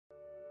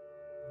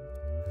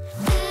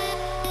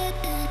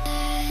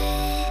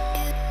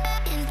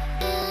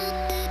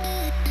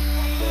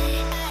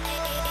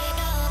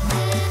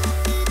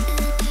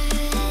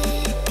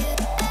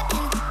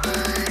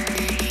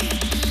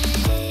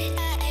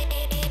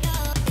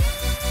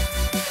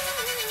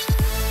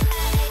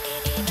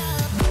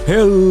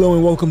Hello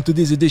and welcome to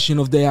this edition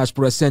of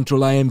Diaspora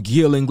Central. I am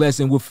Gil Ingles,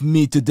 and with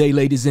me today,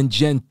 ladies and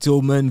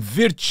gentlemen,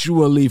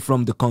 virtually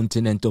from the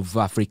continent of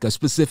Africa,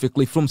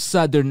 specifically from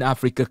Southern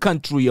Africa,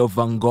 country of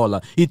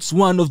Angola. It's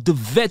one of the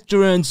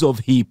veterans of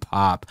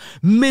hip-hop,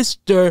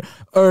 Mr.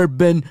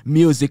 Urban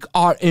Music,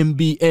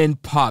 R&B and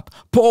Pop,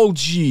 Paul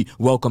G.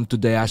 Welcome to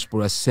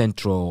Diaspora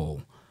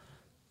Central.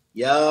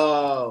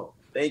 Yo,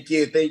 thank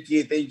you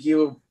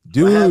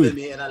Dude, for having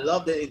me, and I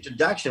love the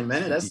introduction,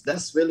 man.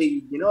 That's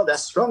really,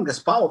 that's strong, that's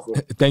powerful.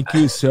 Thank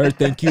you, sir.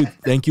 Thank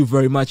you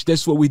very much.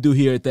 That's what we do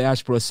here at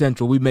Diaspora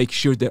Central. We make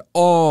sure that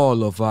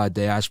all of our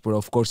diaspora,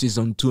 of course, is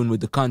in tune with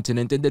the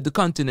continent, and that the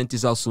continent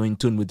is also in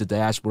tune with the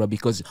diaspora,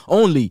 because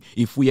only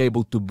if we're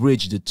able to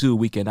bridge the two,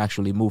 we can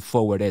actually move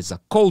forward as a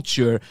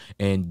culture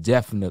and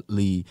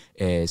definitely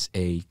as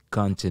a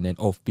continent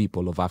of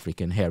people of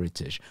African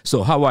heritage.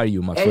 So how are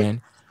you, my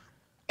friend?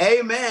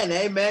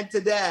 Amen to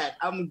that.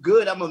 I'm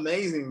good. I'm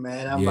amazing,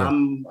 man.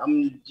 I'm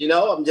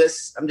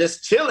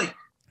just chilling.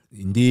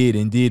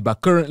 Indeed. But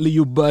currently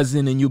you're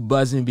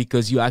buzzing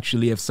because you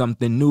actually have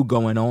something new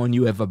going on.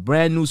 You have a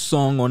brand new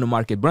song on the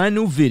market, brand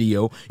new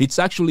video. It's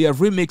actually a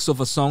remix of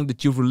a song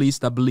that you've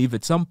released, I believe,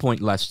 at some point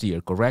last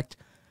year, correct?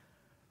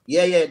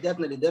 Yeah,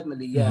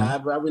 definitely. Yeah,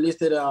 I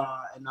released it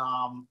in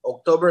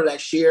October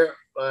last year,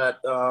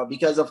 but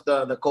because of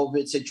the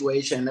COVID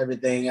situation and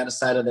everything, I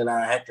decided that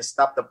I had to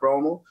stop the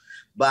promo.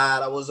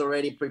 But I was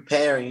already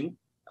preparing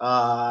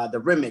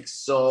the remix.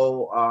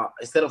 So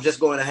instead of just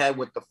going ahead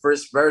with the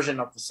first version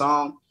of the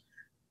song,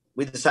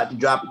 we decided to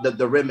drop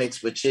the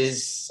remix, which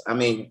is,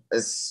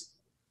 it's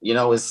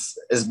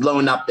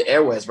blowing up the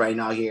airways right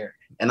now here.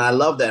 And I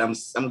love that.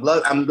 I'm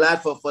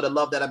glad for the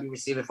love that I've been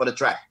receiving for the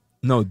track.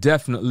 No,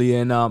 definitely.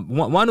 And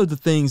one of the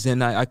things,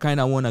 and I kind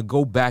of want to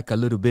go back a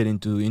little bit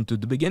into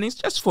the beginnings,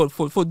 just for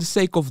the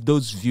sake of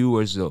those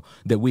viewers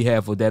that we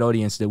have, or that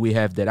audience that we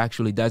have that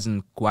actually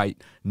doesn't quite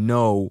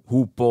know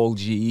who Paul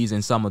G is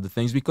and some of the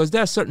things, because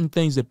there are certain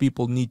things that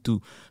people need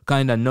to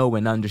kind of know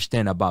and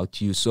understand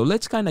about you. So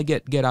let's kind of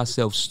get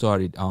ourselves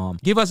started.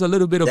 Give us a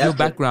little bit of your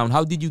background.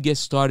 How did you get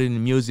started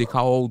in music?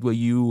 How old were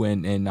you?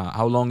 And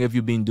how long have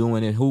you been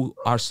doing it? Who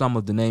are some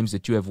of the names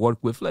that you have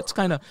worked with? Let's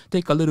kind of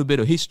take a little bit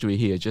of history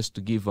here, just to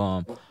give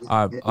our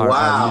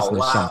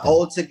listeners something.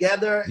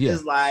 Altogether,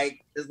 it's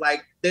like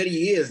 30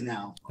 years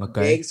now.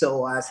 Okay.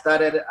 So I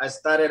started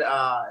as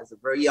a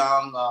very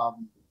young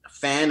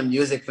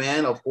music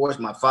fan. Of course,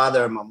 my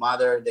father and my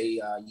mother,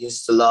 they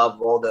used to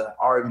love all the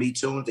R&B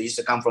tunes. They used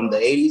to come from the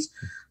 80s,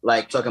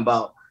 like talking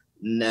about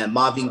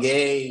Marvin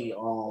Gaye,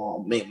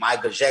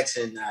 Michael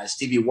Jackson,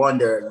 Stevie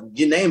Wonder,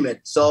 you name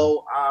it.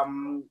 So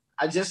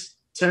I just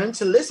turned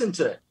to listen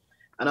to it.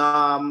 And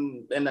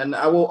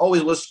I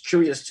always was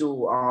curious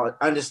to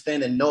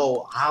understand and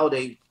know how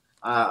they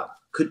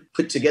could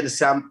put together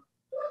some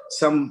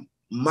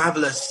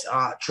marvelous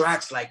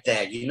tracks like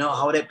that. You know,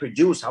 how they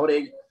produce, how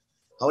they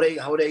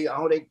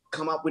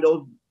come up with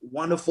those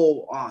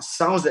wonderful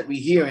sounds that we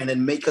hear and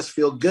then make us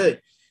feel good.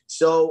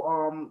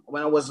 So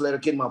when I was a little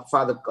kid, my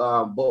father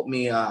bought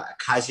me a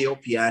Casio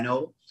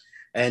piano,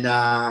 and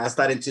I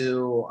started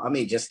to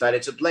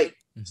play.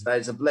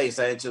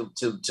 Started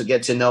to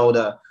get to know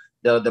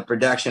the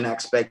production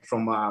aspect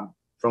from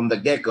the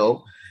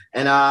get-go.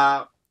 And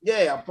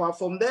apart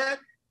from that,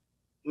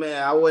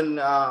 man, I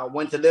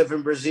went to live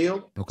in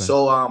Brazil. Okay.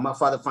 So my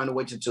father found a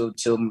way to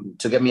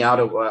get me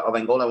out of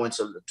Angola. I went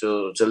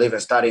to live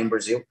and study in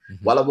Brazil.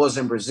 Mm-hmm. While I was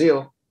in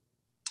Brazil,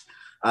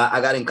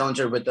 I got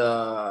encountered with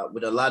a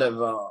lot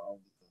of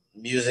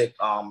music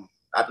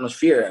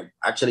atmosphere,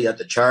 actually, at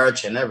the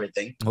church and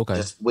everything. Okay.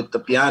 Just with the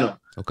piano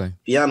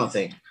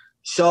thing.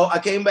 So I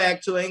came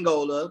back to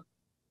Angola.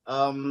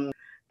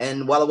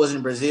 And while I was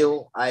in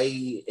Brazil,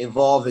 I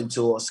evolved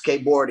into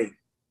skateboarding.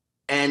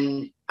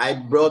 And I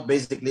brought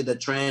basically the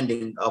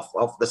trending of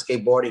the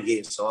skateboarding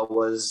here. So I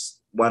was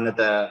one of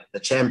the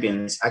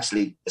champions,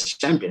 actually the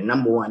champion,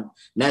 number one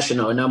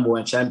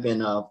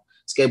champion of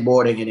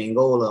skateboarding in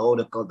Angola, all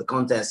the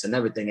contests and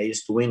everything. I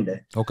used to win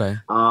there. Okay.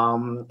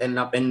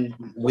 And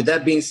with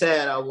that being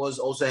said, I was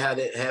also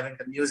having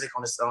the music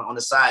on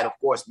the side, of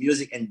course,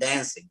 music and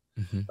dancing.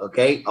 Mm-hmm.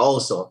 Okay.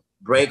 Also,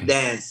 break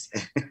dance.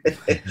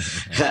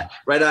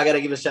 Right now, I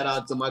gotta give a shout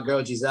out to my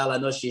girl Giselle. I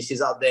know she's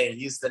out there in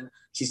Houston.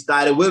 She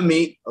started with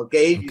me,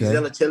 okay?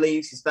 Giselle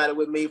Tilly. She started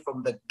with me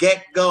from the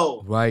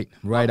get-go. Right.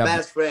 My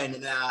best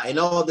friend, and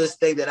all this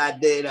thing that I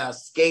did,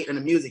 skate and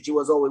the music. She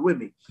was always with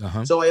me.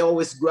 So I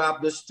always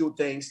grabbed those two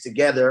things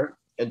together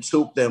and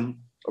took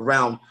them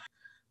around.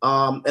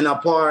 And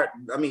apart,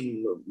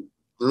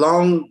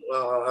 long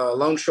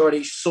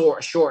shorty,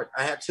 short.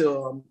 I had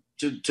to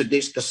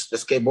ditch the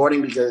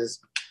skateboarding because,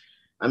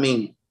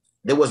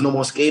 there was no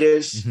more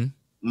skaters. Mm-hmm.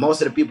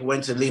 Most of the people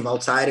went to live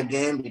outside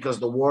again because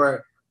the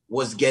war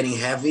was getting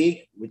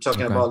heavy. We're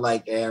talking about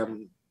like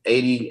 89,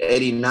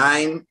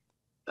 90s.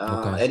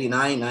 It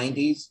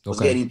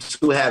was getting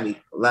too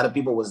heavy. A lot of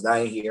people was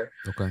dying here.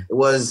 Okay. It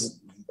was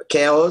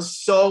chaos.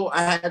 So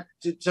I had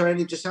to turn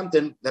into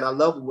something that I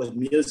love with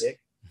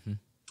music. Mm-hmm.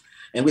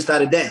 And we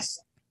started dance.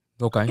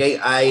 Okay.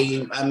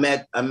 I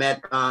met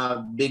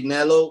Big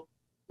Nello.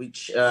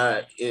 which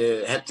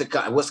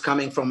was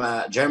coming from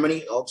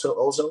Germany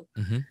also.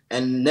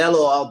 And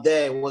Nello out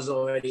there was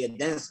already a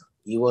dancer.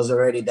 He was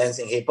already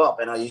dancing hip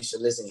hop, and I used to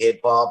listen hip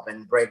hop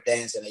and break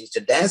dance, and I used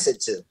to dance it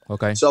too.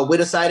 Okay. So we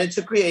decided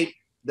to create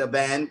the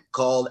band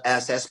called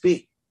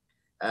SSP,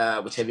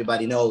 which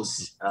everybody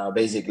knows,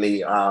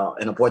 basically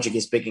in the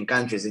Portuguese-speaking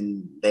countries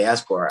in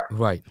diaspora.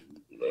 Right.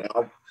 You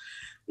know,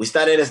 we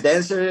started as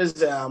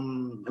dancers. I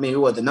mean, we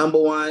were the number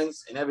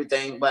ones and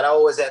everything, but I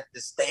always had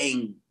this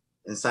thing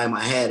inside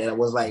my head, and I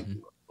was like,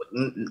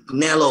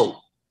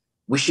 Nello,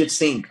 we should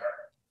sing.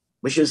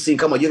 We should sing.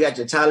 Come on, you got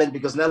your talent,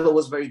 because Nello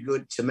was very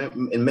good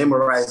in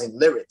memorizing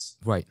lyrics.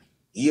 Right.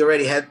 He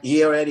already had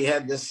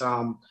this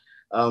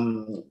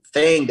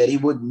thing that he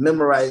would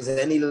memorize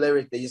any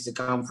lyric that used to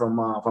come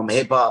from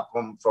hip hop,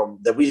 from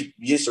that we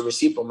used to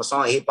receive from a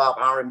song, hip hop,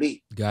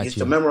 R&B. Gotcha. He used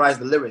to memorize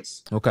the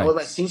lyrics. Okay. I was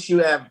like, since you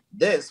have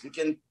this, we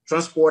can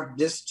transport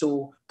this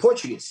to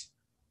Portuguese.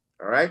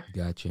 All right.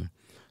 Gotcha.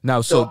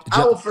 Now, so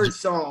our first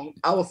song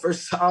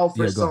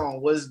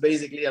was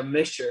basically a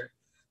mixture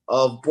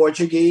of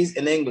Portuguese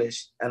and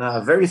English, and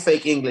a very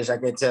fake English, I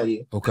can tell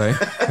you. Okay.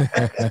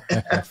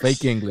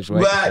 Fake English,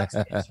 right?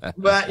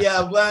 but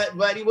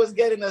it was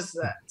getting us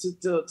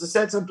to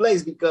set some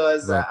place,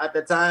 because at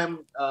the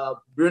time,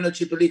 Bruno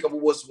Chipelica, who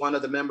was one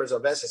of the members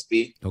of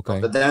SSP,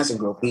 of the dancing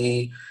group,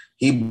 he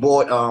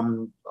bought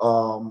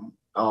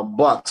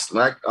box,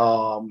 like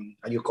how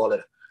do you call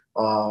it?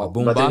 A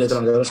boom box?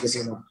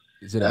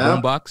 Is it a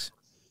boom box?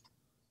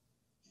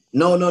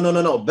 No.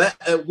 Bruno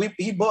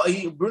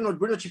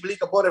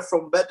Chipelica bought it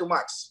from Beto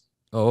Max.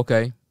 Oh,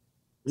 okay.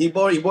 He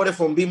bought it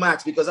from B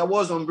Max, because I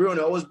was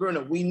Bruno.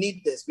 We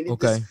need this. We need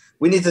this.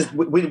 We need this.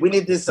 We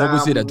need this. What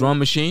was it? A drum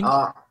machine?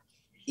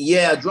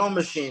 Yeah, a drum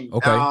machine.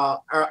 Okay.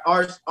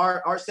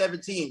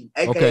 R17.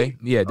 Okay.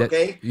 Yeah.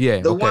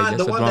 The one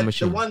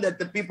that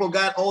the people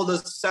got all the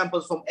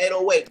samples from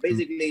 808,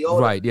 basically.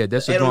 Right. Yeah,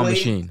 that's a drum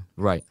machine.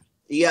 Right.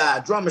 Yeah,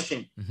 drum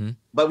machine.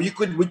 But you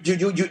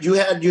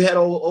had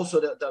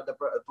also the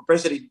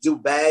propensity to do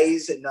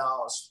bass and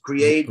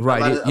create.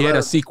 Right, he had a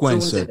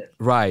sequencer.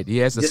 Right, he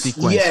has a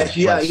sequencer.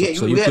 Yeah.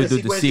 So you could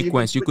do the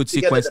sequence. You could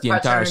sequence the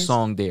entire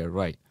song there,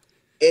 right?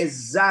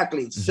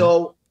 Exactly.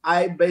 So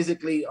I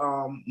basically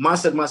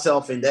mastered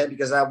myself in that,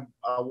 because I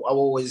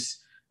always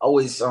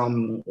was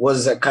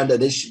a kind of,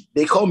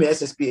 they call me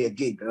SSP a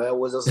geek. I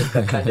was also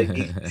a kind of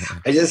geek.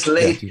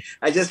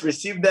 I just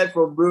received that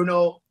from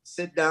Bruno.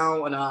 Sit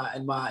down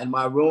in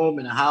my room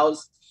in a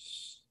house,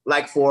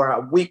 like for a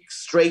week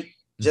straight,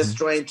 just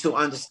trying to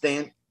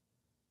understand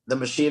the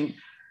machine.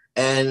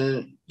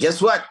 And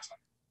guess what?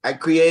 I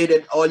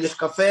created Olhos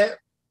Café.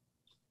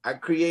 I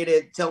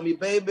created Tell Me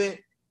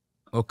Baby.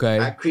 Okay.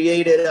 I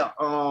created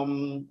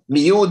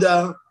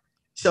Miúda.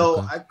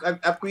 So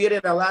I've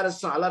created a lot of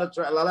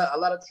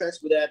tracks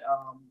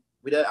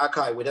with that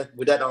archive, with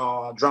that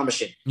drum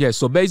machine. Yeah,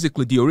 so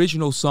basically the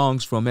original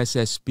songs from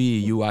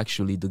SSP, you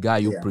actually the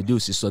guy who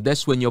produces. So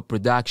that's when your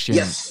production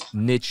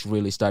niche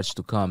really starts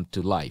to come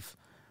to life.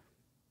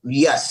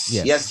 Yes.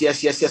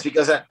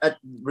 Because I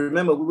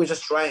remember we were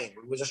just trying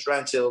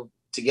to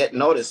get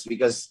noticed,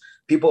 because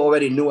people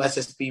already knew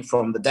SSP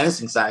from the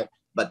dancing side,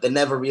 but they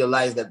never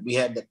realized that we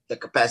had the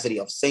capacity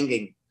of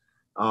singing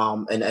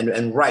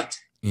and write.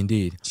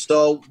 Indeed.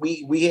 So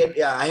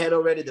I had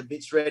already the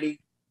beats ready.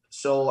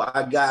 So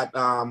I got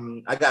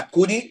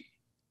Kudi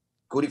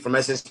from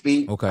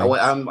SSP. Okay. I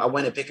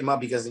went and picked him up,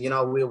 because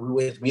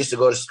we used to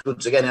go to school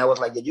together. And I was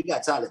like, yeah, you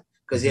got talent,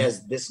 because he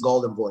has this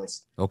golden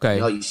voice. Okay.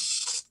 You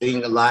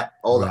sing a lot,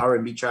 all the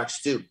R&B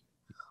tracks too.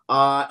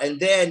 And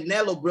then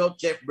Nello brought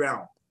Jeff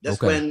Brown.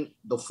 That's when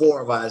the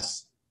four of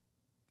us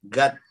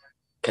got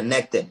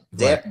connected.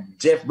 Right.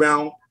 Jeff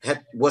Brown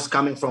was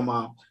coming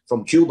from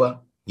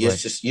Cuba. He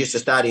used to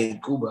study in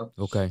Cuba.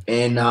 Okay.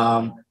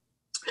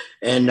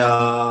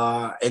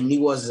 And he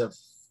was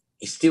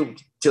still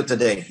till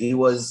today, he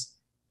was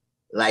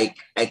like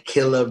a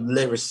killer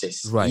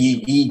lyricist. Right.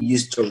 He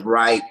used to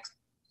write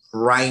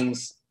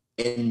rhymes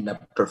in the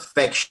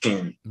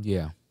perfection.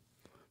 Yeah.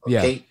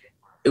 Okay.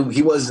 Yeah.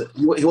 He was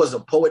a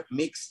poet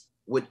mixed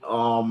with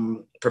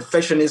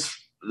perfectionist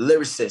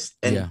lyricist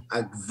and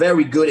a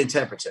very good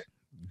interpreter.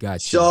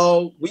 Gotcha.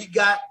 So we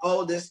got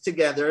all this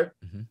together.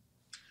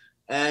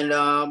 And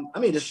I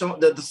mean,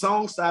 the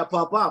songs started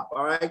pop up.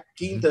 All right,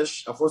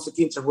 Quintas, Afonso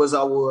Quintas was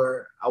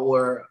our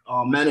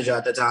manager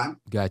at the time.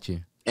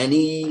 Gotcha. And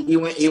he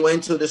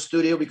went to the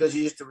studio, because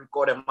he used to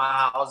record at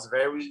my house.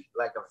 There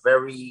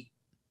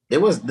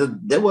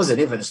wasn't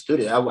even a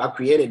studio. I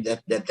created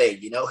that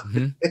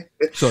thing,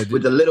 So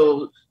with a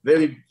little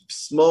very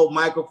small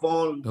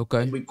microphone.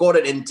 Okay.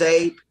 Recorded in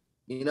tape.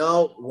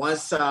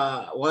 Once.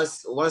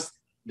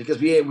 Because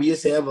we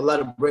used to have a lot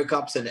of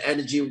breakups and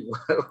energy.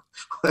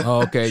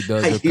 Okay,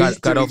 the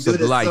cut off the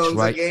lights,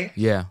 right? Again.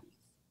 Yeah.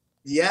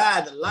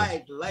 Yeah, the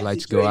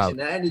lights go out.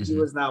 The energy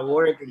was not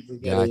working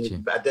together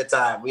at that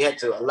time. We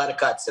had a lot of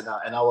cuts in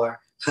our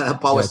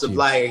power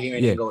supplier here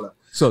in Angola.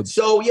 So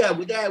yeah,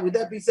 with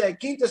that being said,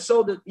 Quinta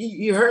showed that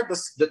he heard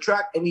the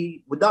track, and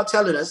he, without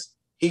telling us,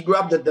 he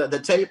grabbed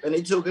the tape and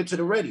he took it to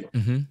the radio.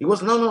 He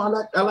was,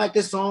 no, I like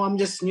this song. I'm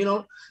just, you know,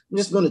 I'm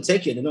just going to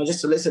take it, you know,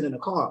 just to listen in the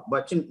car.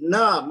 But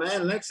nah,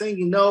 man, next thing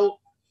you know,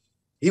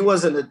 he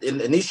was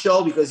in his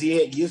show because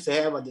he used to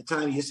have, at the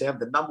time, he used to have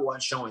the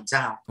 #1 show in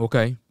town.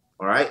 Okay.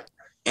 All right.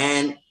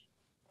 And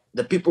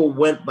the people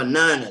went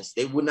bananas.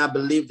 They would not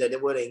believe that they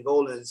were the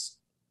Angolans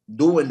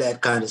doing that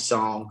kind of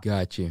song.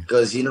 Gotcha.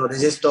 Because, you know, they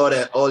just thought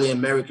that all the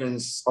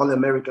Americans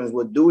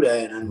would do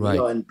that. And, you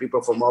know, and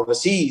people from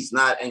overseas,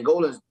 not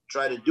Angolans,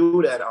 try to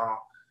do that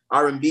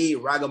R&B,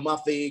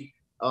 ragamuffin,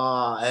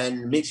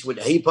 and mixed with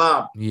hip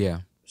hop. Yeah.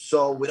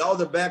 So with all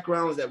the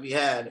backgrounds that we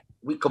had,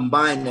 we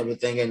combined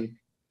everything, and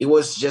it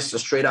was just a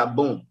straight up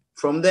boom.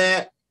 From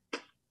there,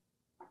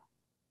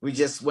 we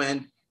just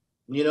went,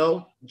 you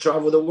know,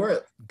 travel the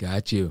world.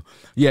 Got you.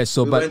 Yeah.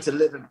 So, we went to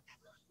live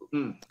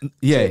in.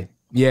 Yeah.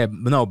 Yeah,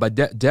 no, but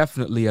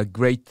definitely a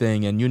great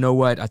thing. And you know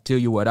what? I tell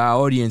you what, our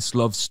audience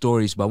loves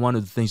stories, but one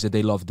of the things that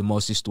they love the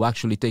most is to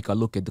actually take a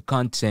look at the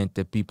content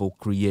that people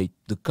create,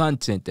 the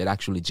content that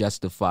actually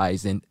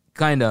justifies and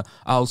kind of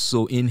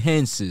also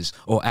enhances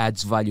or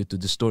adds value to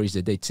the stories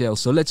that they tell.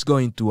 So let's go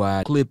into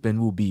a clip and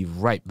we'll be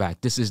right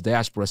back. This is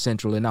Diaspora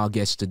Central and our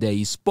guest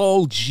today is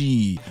Paul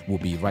G. We'll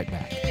be right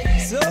back.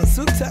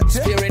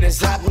 Spirit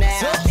is up now.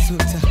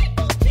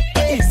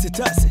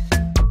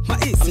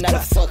 I'm not a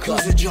fucker.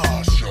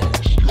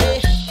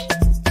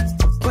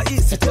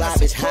 The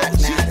club is hot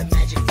now. The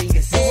magic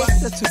fingers say,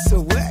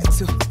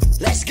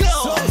 let's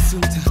go.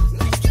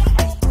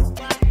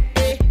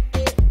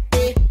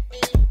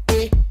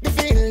 The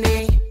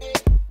feeling,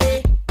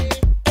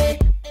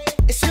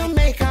 it's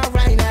Jamaica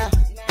right now.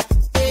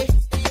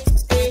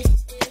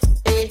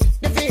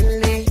 The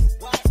feeling,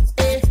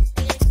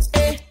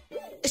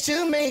 it's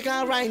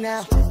Jamaica right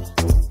now.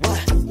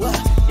 What?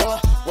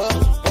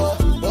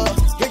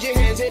 Put your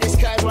hands in the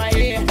sky right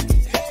here.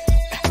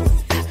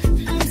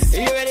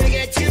 You ready to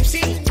get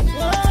tipsy?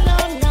 No.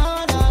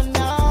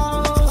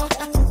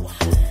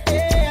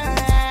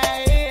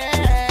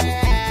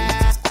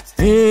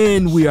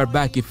 And we are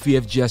back. If you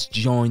have just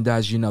joined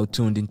us, you're now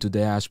tuned into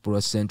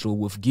Diaspora Central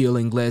with Gil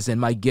Ingles,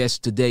 and my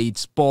guest today,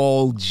 it's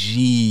Paul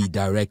G,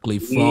 directly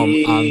from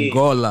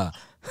Angola.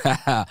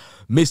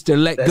 Mr.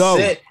 Let Go.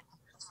 That's it.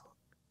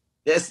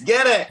 Let's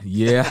get it.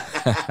 Yeah.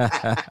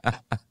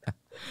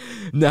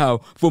 Now,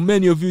 for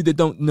many of you that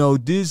don't know,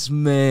 this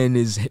man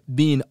is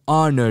being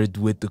honored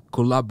with the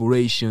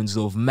collaborations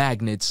of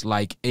magnets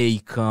like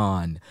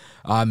Akon.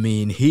 I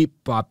mean,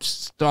 hip-hop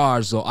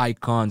stars or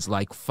icons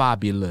like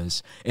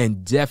Fabulous,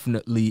 and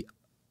definitely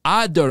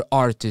other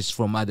artists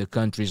from other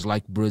countries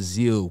like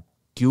Brazil,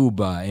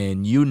 Cuba,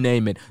 and you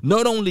name it.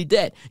 Not only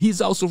that,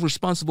 he's also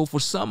responsible for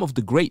some of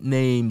the great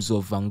names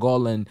of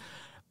Angolan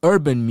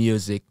urban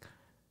music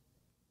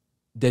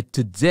that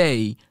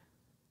today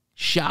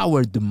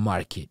showered the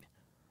market.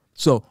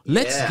 So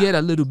let's get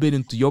a little bit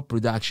into your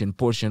production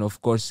portion.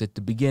 Of course, at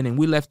the beginning,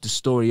 we left the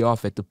story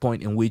off at the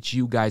point in which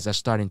you guys are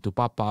starting to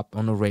pop up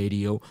on the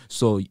radio.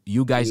 So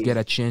you guys get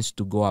a chance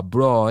to go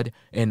abroad.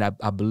 And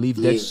I believe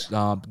that's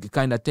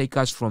kind of take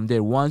us from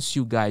there. Once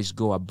you guys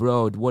go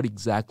abroad, what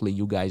exactly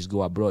you guys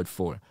go abroad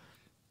for?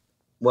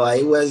 Well,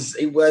 we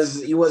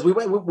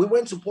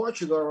went to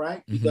Portugal,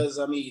 right? Because,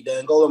 I mean, the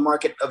Angola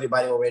market,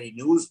 everybody already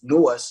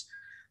knew us.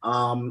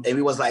 And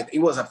it was like, it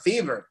was a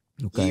fever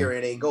here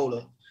in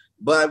Angola.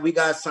 But we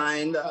got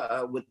signed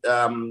with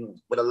a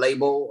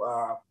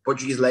label,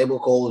 Portuguese label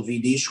called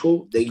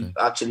Vidisco. They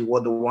actually were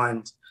the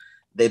ones,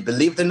 they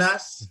believed in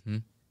us.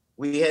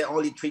 We had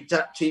only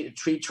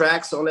three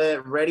tracks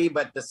already,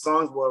 but the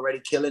songs were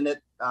already killing it.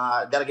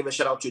 Gotta give a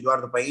shout out to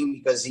Eduardo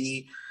Paim because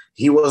he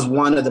was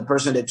one of the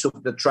person that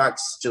took the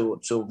tracks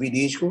to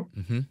Vidisco.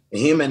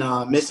 Him and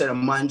Mr.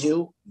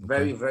 Amanju,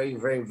 very, very,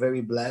 very,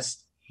 very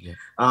blessed.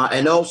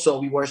 And also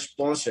we were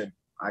sponsored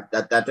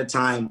at the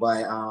time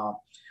by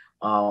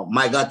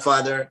my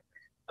godfather,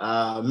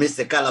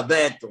 Mr.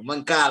 Calabeto,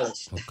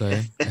 Mancales.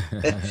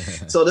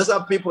 So those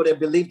are people that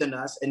believed in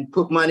us and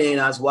put money in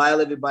us while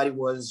everybody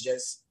was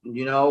just,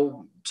 you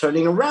know,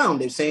 turning around.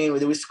 They're saying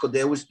they used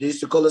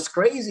to call us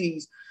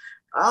crazies.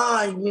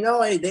 You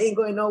know, they ain't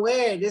going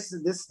nowhere. This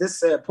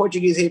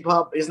Portuguese hip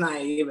hop is not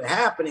even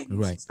happening.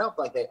 Stuff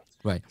like that.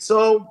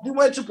 So we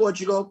went to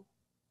Portugal.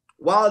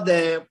 While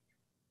there,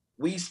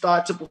 we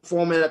started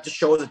performing at the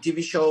shows, the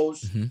TV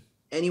shows,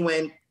 and he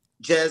went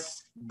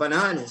just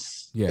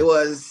bananas. It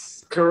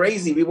was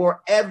crazy. We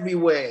were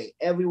everywhere.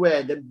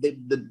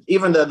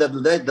 Even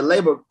the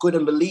label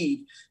couldn't believe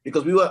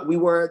because we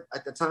were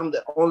at the time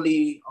the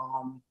only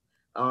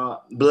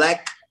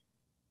black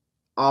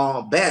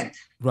band.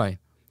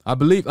 I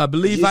believe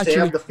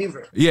actually.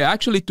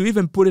 Actually, to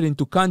even put it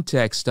into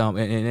context,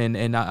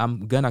 and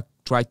I'm gonna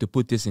try to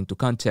put this into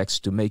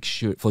context to make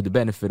sure for the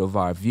benefit of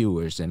our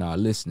viewers and our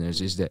listeners,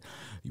 is that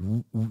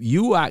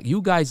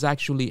you guys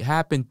actually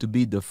happen to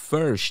be the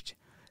first,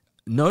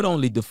 not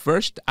only the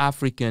first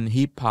African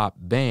hip hop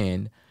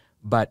band,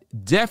 but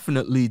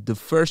definitely the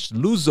first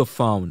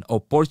Lusophone or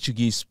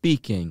Portuguese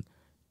speaking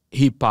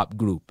hip hop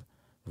group,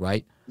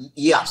 right?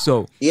 Yeah.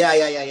 So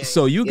yeah.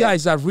 So you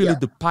guys are really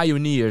the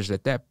pioneers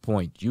at that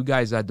point. You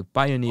guys are the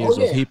pioneers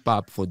of hip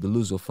hop for the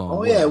Lusophone.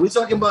 Oh yeah, we're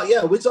talking about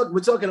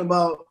we're talking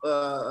about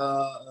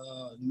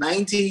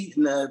 92,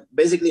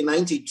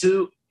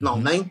 no,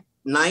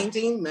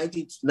 19,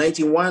 90,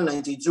 91,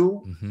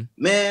 92.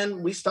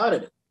 Man, we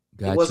started it.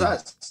 It was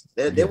us.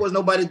 There was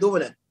nobody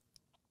doing it.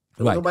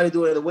 There was nobody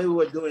doing it the way we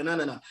were doing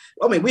it. No.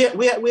 I mean, we had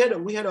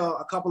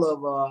a couple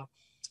of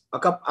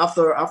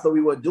after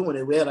we were doing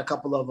it, we had a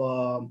couple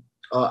of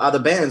other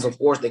bands, of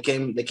course, they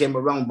came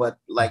around, but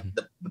like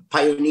the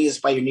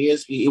pioneers,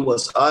 it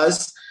was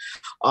us.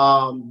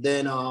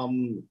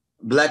 Then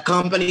Black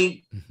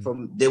Company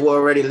they were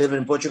already living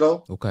in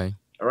Portugal. Okay.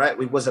 All right.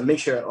 It was a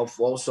mixture of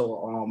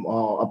also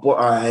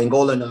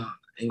Angolan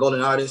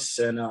artists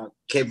and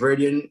Cape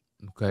Verdean.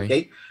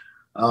 Okay.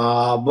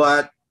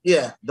 But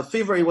yeah, the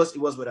fever it was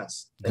with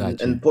us.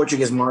 And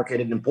Portuguese market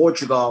in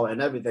Portugal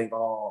and everything,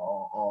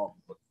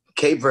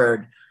 Cape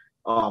Verde,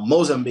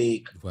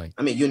 Mozambique. Right.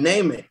 I mean, you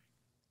name it.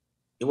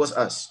 It was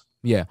us.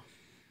 Yeah.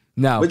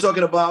 Now we're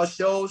talking about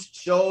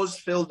shows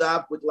filled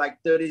up with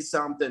like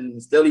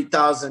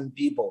 30,000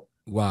 people.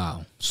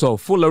 Wow. So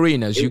full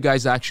arenas. You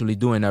guys are actually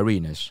doing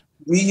arenas.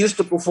 We used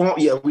to perform.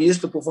 Yeah, we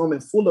used to perform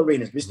in full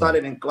arenas. We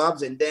started in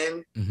clubs and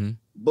then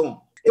boom.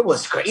 It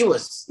was crazy. It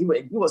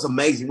was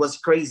amazing. It was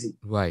crazy.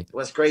 Right. It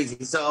was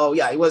crazy. So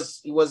yeah, it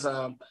was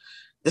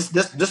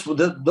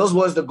those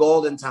was the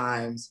golden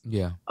times.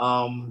 Yeah.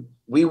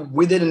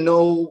 We didn't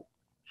know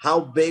how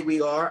big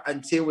we are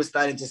until we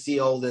started to see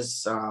all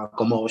this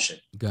commotion.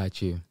 Got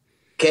you.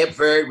 Cape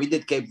Verde, we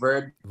did Cape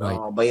Verde,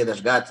 Bahia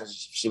das Gatas,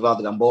 Chival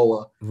de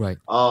Gamboa. Right.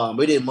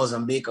 We did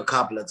Mozambique a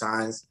couple of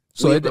times.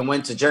 So we even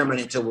went to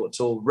Germany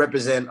to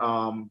represent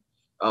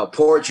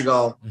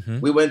Portugal.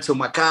 We went to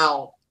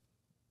Macau.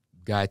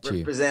 Got you.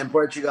 Represent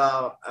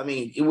Portugal. I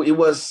mean, it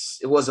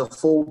was a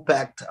full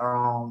packed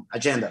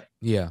agenda.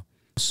 Yeah.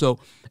 So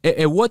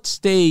at what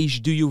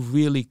stage do you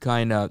really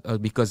kind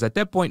of, because at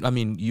that point, I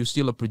mean, you're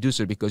still a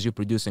producer because you're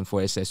producing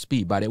for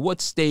SSP, but at what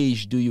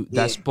stage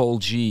does Paul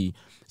G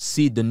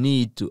see the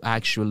need to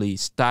actually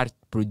start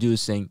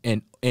producing,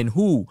 and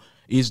who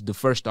is the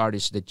first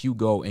artist that you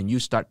go and you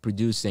start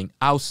producing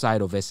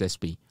outside of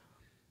SSP?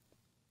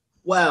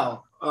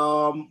 Well,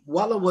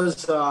 while I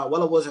was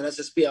in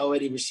SSP, I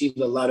already received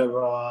a lot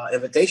of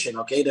invitation.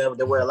 Okay, there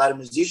were a lot of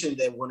musicians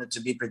that wanted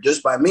to be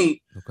produced by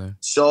me. Okay,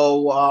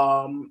 so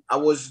I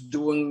was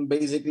doing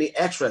basically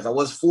extras. I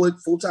was full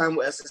time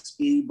with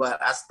SSP, but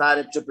I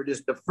started to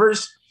produce the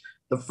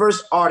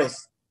first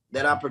artist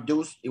that I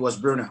produced. It was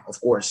Bruna,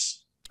 of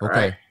course.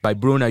 Okay, right? By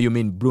Bruna you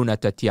mean Bruna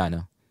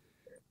Tatiana?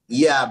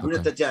 Yeah,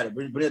 Bruna Tatiana.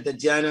 Bruna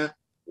Tatiana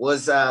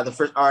was the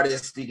first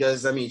artist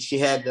because I mean she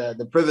had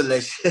the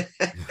privilege.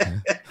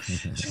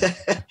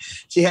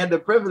 She had the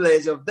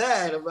privilege of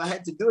that. I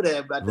had to do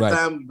that, but at the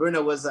time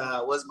Bruna was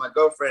my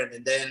girlfriend,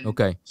 and then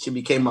she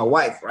became my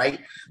wife, right?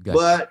 Gotcha.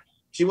 But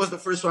she was the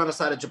first one I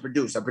started to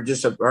produce. I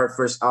produced her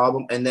first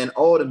album, and then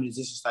all the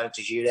musicians started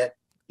to hear that,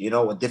 you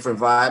know, a different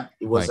vibe.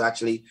 It was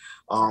actually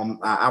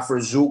Afro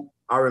Zouk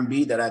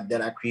R&B that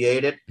I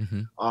created.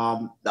 The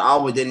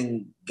album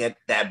didn't get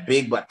that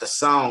big, but the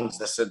songs,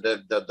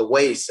 the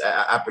ways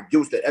I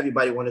produced it,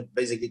 everybody wanted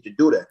basically to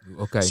do that.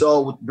 Okay.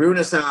 So with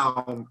Bruno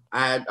Sound,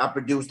 I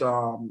produced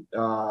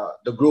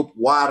the group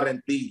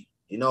R&B.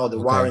 You know, the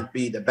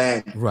R&B, the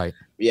band. Right.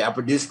 Yeah, I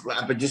produced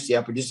a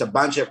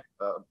bunch of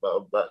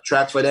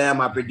tracks for them.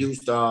 I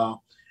produced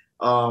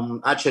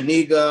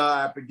Achaniga.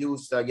 I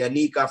produced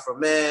Yanika from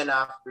Man.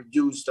 I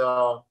produced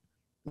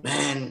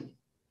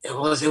It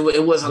was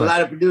a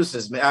lot of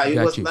producers, man. It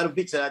was a lot of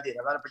beats that I did,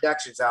 a lot of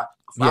productions.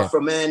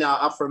 Afro-Man,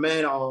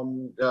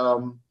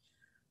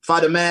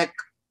 Father Mac,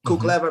 Cool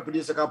Clever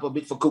produced a couple of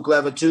beats for Cool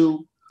Clever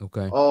too.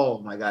 Okay. Oh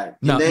my God.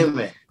 Name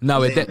it.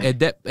 Now at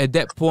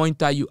that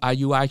point, are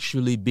you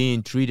actually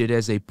being treated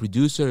as a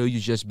producer, or are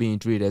you just being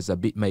treated as a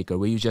beat maker,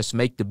 where you just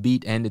make the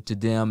beat, hand it to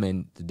them,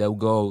 and they'll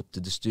go to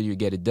the studio,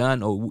 get it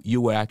done, or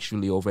you were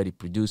actually already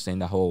producing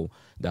the whole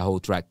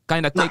track?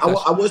 Kind of take I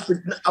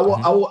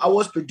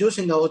was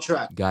producing the whole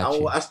track.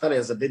 Gotcha. I started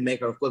as a beat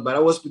maker, of course, but I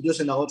was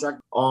producing the whole track.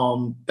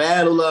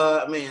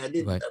 Badula, I mean, I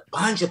did a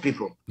bunch of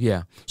people.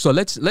 Yeah. So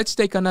let's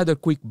take another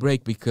quick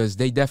break because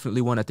they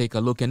definitely want to take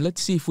a look, and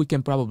let's see if we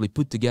can probably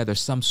put together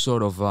some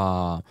sort of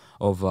I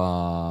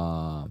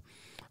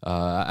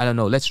don't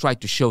know, let's try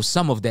to show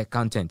some of that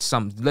content.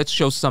 Let's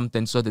show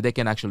something so that they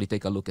can actually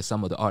take a look at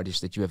some of the artists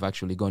that you have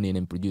actually gone in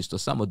and produced, or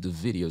some of the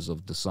videos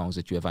of the songs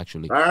that you have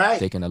actually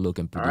taken a look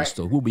and produced.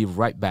 So we'll be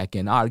right back.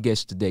 And our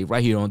guest today,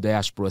 right here on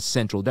Diaspora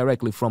Central,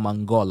 directly from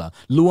Angola,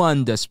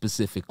 Luanda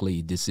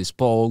specifically, this is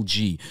Paul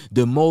G,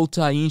 the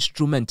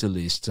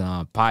multi-instrumentalist,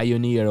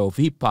 pioneer of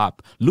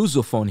hip-hop,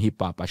 Lusophone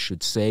hip-hop, I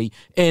should say,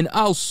 and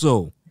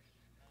also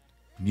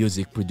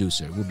music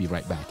producer. We'll be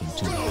right back in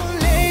 2 minutes.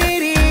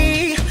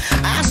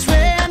 I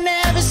swear I've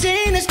never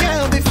seen this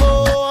girl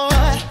before.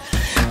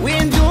 We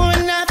ain't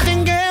doing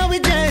nothing, girl, we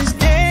just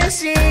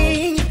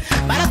dancing.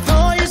 But I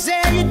thought you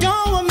said you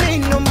don't want me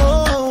no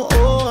more.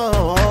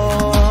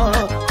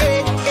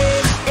 Hey,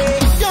 hey, hey.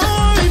 Don't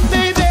worry,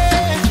 baby,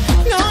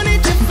 no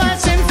need to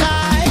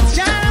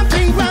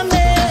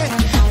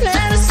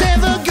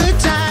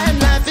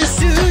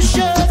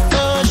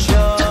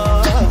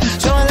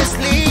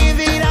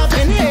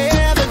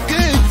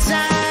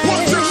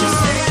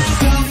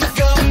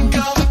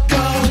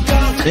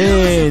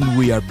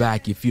We are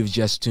back. If you've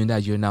just tuned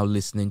out, you're now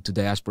listening to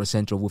Diaspora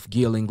Central with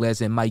Gil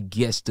Ingles, and my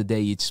guest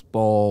today it's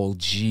Paul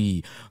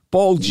G.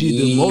 Paul G,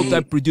 the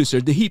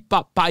multi-producer, the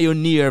hip-hop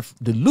pioneer,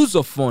 the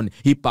Lusophone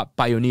hip-hop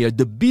pioneer,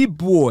 the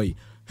B-boy,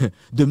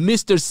 the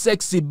Mr.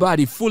 Sexy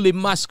Body, fully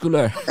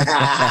muscular.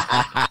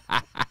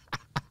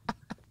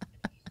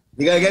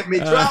 You gotta get me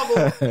in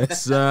trouble.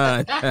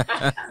 Son.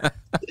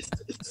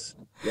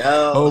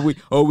 Yo.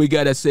 All we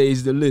gotta say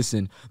is that,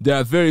 listen, there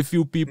are very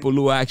few people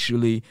who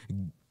actually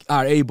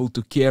are able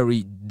to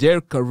carry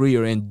their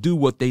career and do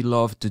what they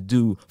love to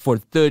do for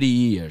 30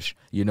 years.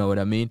 You know what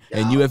I mean? Yeah.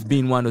 And you have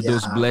been one of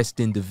those blessed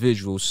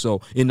individuals.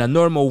 So in a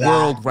normal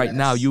world right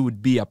now, you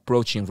would be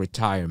approaching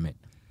retirement.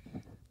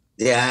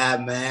 Yeah,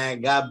 man.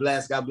 God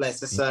bless. God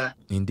bless. It's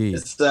indeed.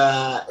 It's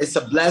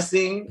a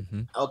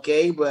blessing.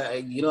 Okay,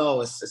 but you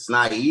know, it's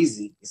not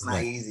easy. It's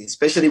not easy,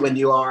 especially when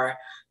you are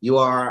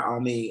I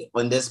mean,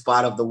 on this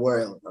part of the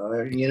world,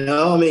 you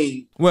know, I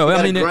mean, well,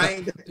 I mean,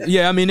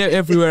 yeah, I mean,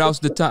 everywhere else,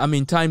 I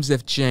mean, times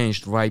have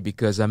changed, right?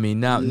 Because I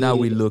mean, now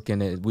we're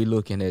looking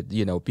at,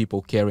 you know,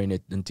 people carrying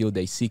it until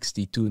they're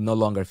 62, no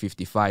longer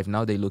 55.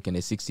 Now they're looking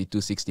at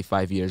 62,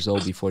 65 years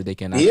old before they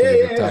can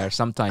actually retire.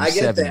 Sometimes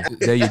 70.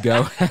 There you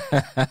go.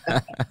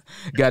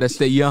 Gotta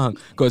stay young,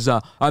 because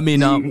I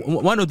mean,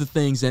 one of the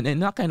things,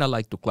 and I kind of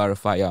like to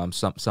clarify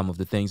some of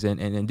the things,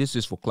 and this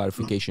is for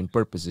clarification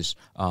purposes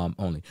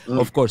only.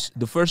 Of course,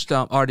 the first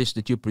artist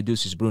that you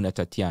produce is Bruna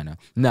Tatiana.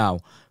 Now,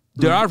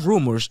 there are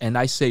rumors, and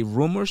I say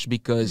rumors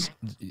because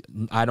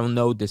I don't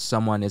know that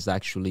someone has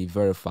actually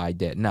verified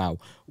that. Now,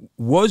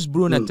 was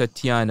Bruna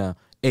Tatiana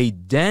a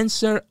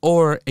dancer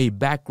or a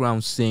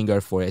background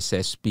singer for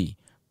SSP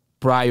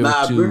prior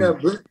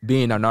to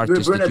being an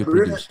artist that you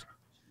produced?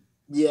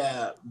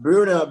 Yeah,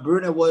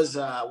 Bruna was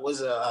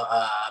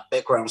a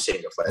background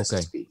singer for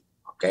SSP.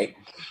 Okay,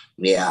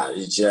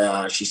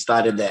 yeah, she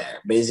started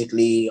there.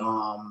 Basically,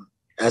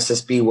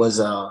 SSP was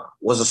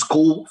a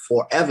school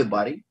for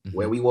everybody,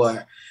 where we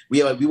were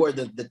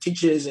the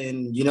teachers,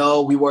 and you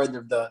know, we were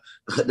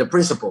the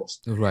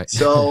principals. Right.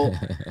 So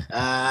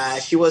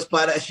she was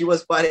part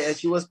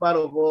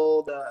of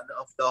all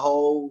the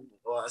whole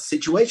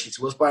situation.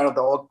 She was part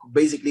of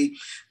basically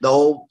the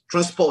whole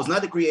transpose,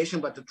 not the creation,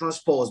 but the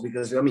transpose.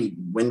 Because I mean,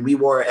 when we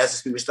were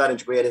SSP, we started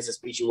to create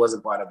SSP. She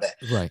wasn't part of that.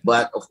 Right.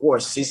 But of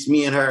course, since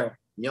me and her,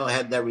 you know,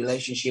 had that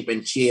relationship,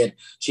 and she had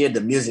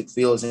the music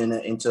feels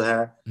into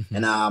her,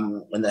 and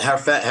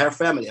her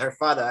family, her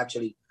father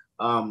actually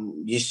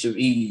used to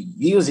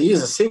he was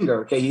a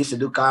singer. Okay, he used to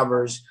do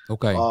covers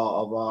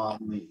of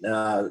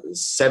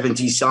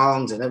 70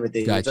 songs and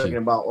everything. We're talking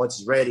about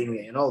Otis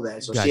Redding and all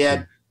that. So she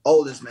had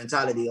all this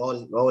mentality,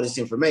 all this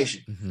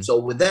information. So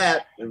with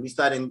that, when we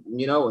started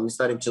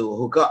to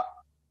hook up,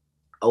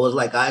 I was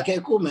like, okay,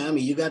 cool, man. I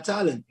mean, you got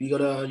talent. We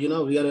gotta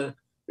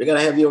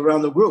have you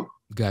around the group.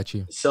 Got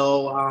you.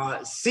 So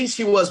since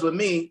she was with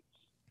me,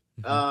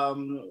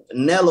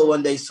 Nella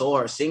one day saw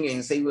her singing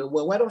and said,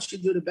 well, why don't you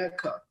do the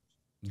backup?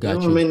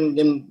 Got you. I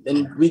mean,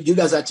 and you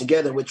guys are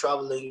together. We're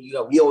traveling. You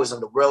know, we always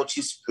on the road.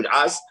 She's with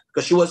us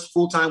because she was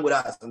full time with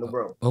us on the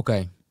road.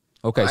 Okay.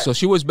 Right. So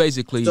she was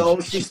basically. So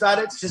she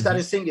started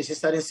singing. She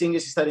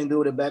started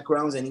doing the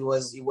backgrounds, and it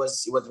was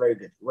very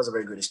good. It was a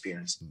very good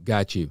experience.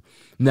 Got you.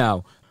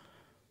 Now,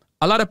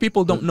 a lot of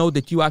people don't know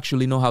that you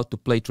actually know how to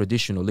play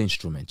traditional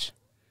instruments.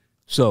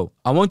 So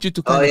I want you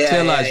to kind of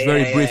tell us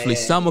very briefly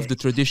some of the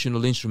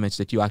traditional instruments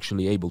that you're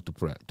actually able to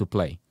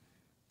play.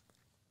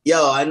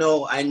 Yo, I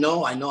know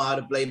how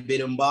to play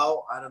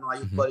berimbau. I don't know how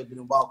you call it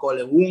berimbau. Call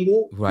it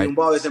ungu. Right.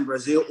 Berimbau is in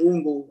Brazil.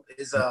 Ungu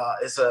is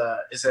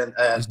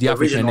the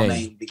original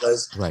name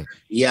because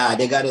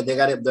they got it.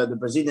 The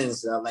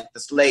Brazilians, like the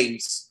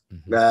slaves,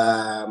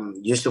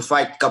 used to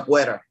fight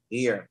capoeira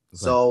here. Right.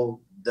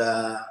 So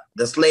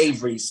the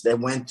slaveries that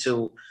went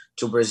to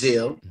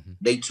Brazil,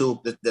 they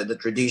took the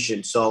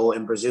tradition. So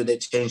in Brazil, they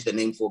changed the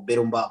name for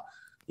berimbau.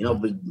 You know,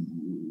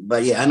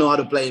 but yeah, I know how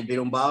to play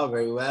berimbau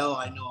very well.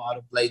 I know how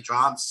to play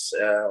drums,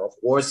 of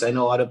course. I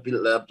know how to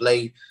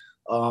play,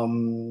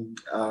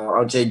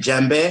 I'll say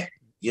djembe.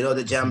 You know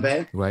the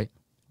djembe? Right.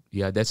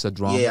 Yeah, that's a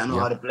drum. Yeah, I know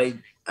how to play.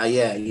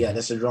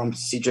 That's a drum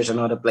situation. I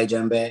know how to play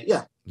djembe.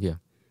 Yeah.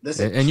 That's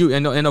it.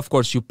 And of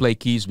course you play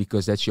keys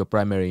because that's your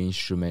primary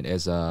instrument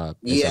as a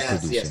producer.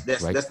 Yes,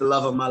 that's the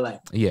love of my life.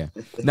 Yeah.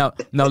 Now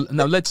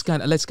let's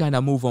kind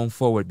of move on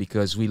forward,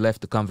 because we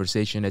left the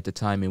conversation at the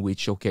time in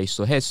which so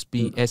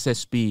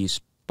SSP is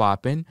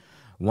popping.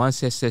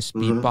 Once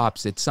SSP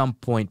pops, at some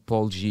point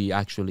Paul G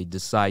actually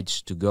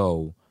decides to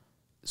go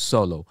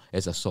solo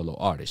as a solo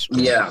artist.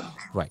 Right? Yeah.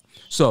 Right.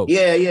 So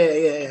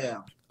yeah.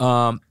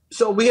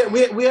 So we had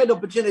the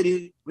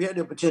opportunity.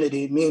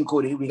 Me and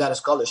Cody, we got a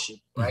scholarship,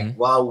 right?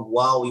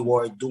 While we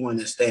were doing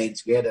these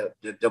things, we had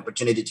the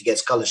opportunity to get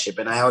scholarship.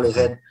 And I always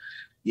had,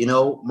 you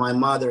know, my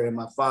mother and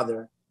my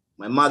father.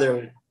 My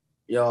mother,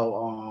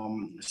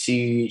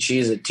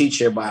 she's a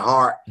teacher by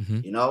heart.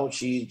 You know,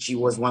 she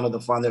was one of the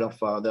founder of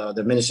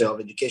the Ministry of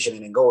Education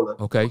in Angola.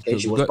 Okay, so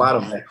she was part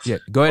of that. Yeah,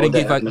 go ahead and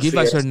give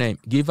us her name.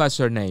 Give us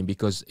her name,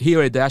 because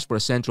here at Diaspora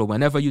Central,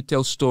 whenever you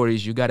tell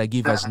stories, you gotta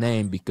give us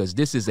name, because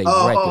this is a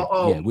record.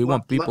 Yeah, we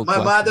want people. My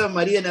mother,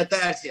 Maria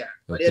Natárcia.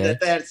 Okay. Maria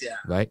Natárcia.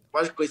 Right.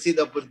 Mais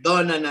conhecida por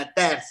Dona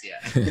Natárcia.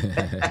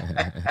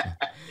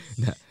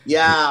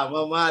 Yeah,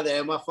 my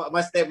mother, my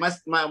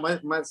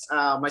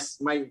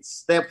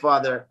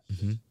stepfather,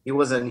 he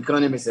was an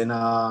economist, and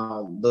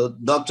the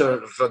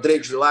Dr.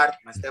 Rodrigues Duarte,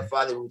 my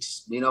stepfather,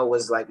 which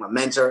was like my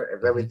mentor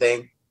of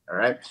everything. All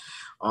right,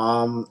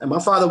 and my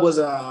father was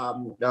a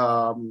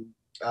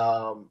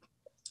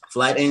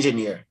flight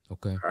engineer.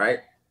 Okay. All right.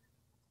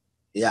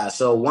 Yeah,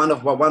 so one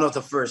of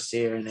the first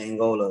here in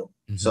Angola.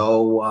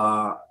 So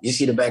you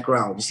see the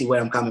background, you see where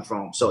I'm coming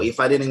from. So if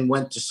I didn't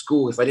went to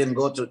school, if I didn't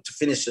go to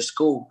finish the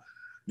school,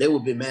 they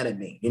would be mad at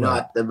me. You know,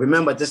 I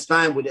remember at this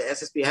time when the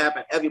SSP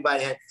happened,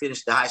 everybody had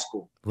finished the high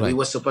school. Right. We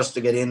were supposed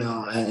to get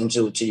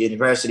into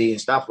university and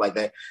stuff like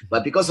that.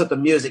 But because of the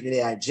music and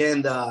the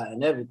agenda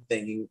and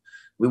everything,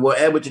 we were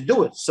able to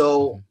do it.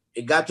 So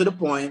it got to the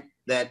point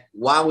that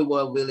while we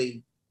were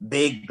really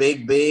big,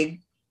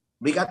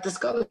 we got the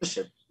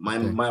scholarship.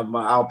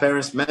 Our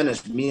parents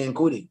managed me and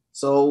Kudi.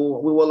 So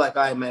we were like,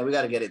 all right, man, we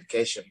got to get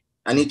education.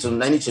 I need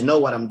to know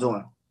what I'm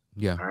doing.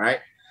 Yeah. All right.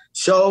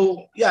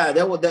 So yeah,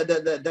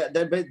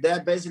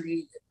 that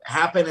basically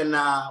happened, and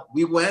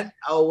we went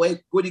our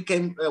way. Kudi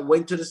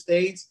went to the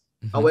States.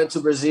 I went to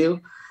Brazil.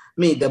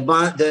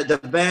 The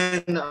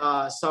band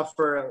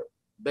suffered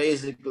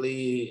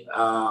basically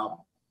a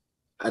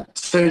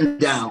turn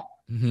down.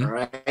 All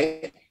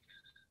right.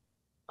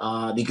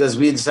 Because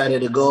we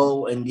decided to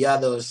go, and the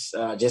others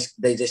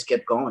they just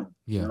kept going.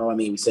 Yeah. You know what I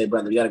mean? We said,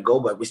 brother, we gotta go,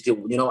 but we still,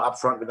 up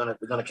front we're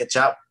gonna catch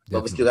up. Definitely.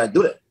 But we still gotta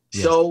do it.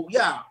 Yeah. So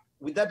yeah,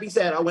 with that being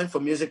said, I went for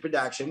music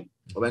production.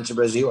 I went to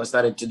Brazil. I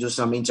started to do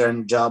some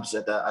intern jobs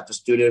at the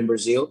studio in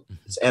Brazil.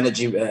 It's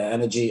energy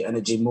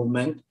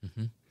movement.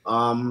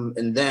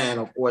 And then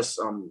of course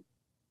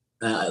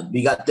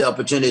we got the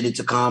opportunity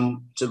to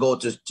go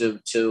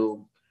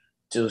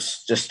to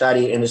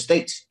study in the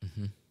States.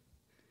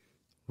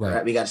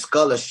 Right. We got a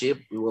scholarship.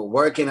 We were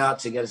working out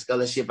to get a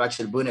scholarship.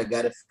 Actually, Bruno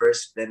got it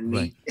first, then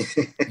me.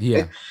 Right.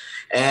 Yeah.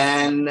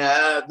 And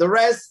the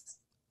rest,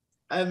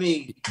 I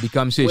mean,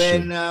 becomes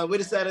history. When we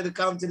decided to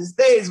come to the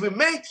States, we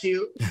met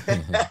you.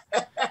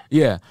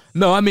 Yeah.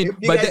 No, I mean,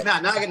 but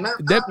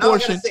that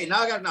portion.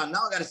 Now I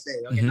gotta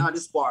say. Okay, now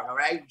this part. All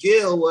right.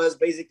 Gil was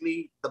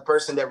basically the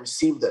person that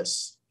received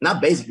us.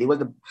 Not basically, was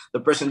the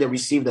person that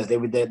received us.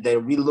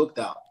 That we looked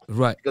out.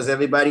 Right. Because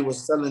everybody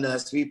was telling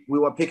us we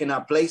were picking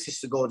up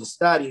places to go to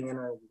study,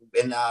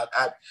 and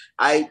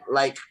I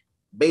like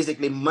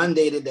basically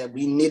mandated that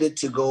we needed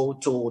to go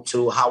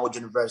to Howard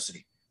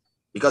University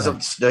because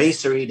of the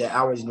history that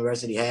our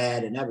university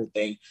had and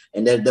everything,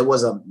 and there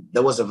was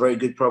a very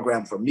good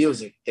program for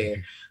music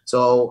there.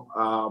 So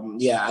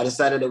I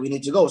decided that we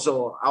need to go.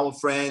 So our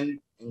friend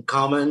in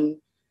common,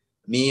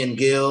 me and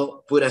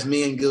Gil,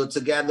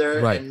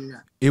 together. Right. And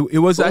it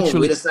was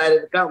actually we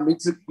decided to come.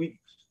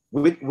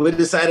 We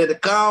decided to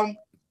come.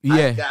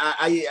 Yeah,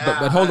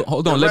 but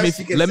hold on.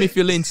 Let me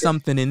fill in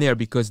something in there,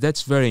 because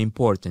that's very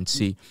important.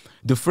 See,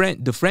 the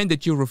friend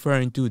that you're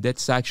referring to,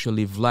 that's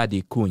actually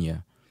Vladi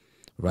Cunha,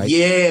 right?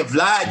 Yeah,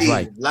 Vladi.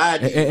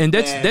 And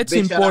that's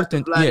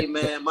important. Vladi,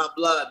 man, my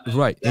blood. Man.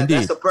 Right, indeed.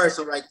 That's a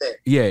person right there.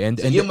 Yeah, and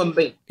human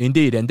being.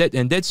 Indeed, and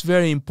that's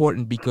very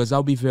important, because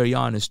I'll be very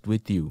honest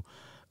with you.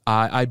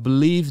 I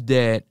believe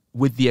that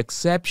with the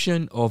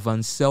exception of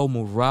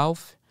Anselmo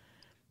Ralph,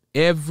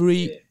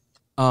 every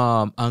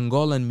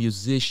Angolan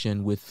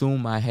musician with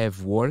whom I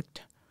have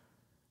worked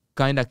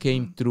kind of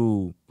came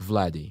through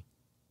Vladi,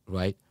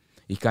 right?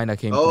 He kind of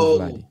came through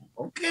Vladi.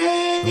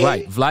 Okay.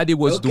 Right. Vladi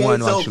was the one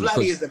who actually.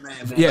 Vladi is the man.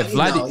 Yeah,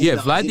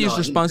 Vladi is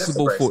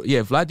responsible for.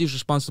 Yeah, Vladi is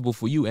responsible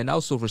for you, and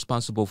also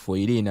responsible for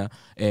Irina,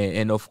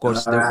 and of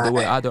course there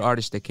were other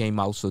artists that came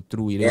also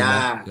through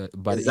Irina,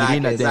 but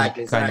Irina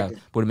then kind of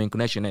put them in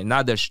connection, and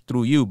others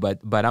through you.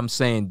 But I'm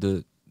saying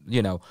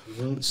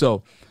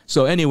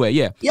So anyway,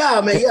 yeah,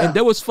 man, yeah. And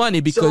that was funny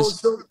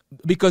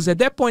because at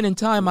that point in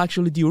time,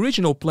 actually, the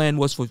original plan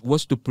was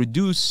to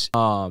produce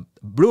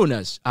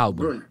Bruna's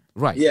album,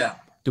 right? Yeah,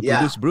 to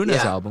produce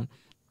Bruna's album,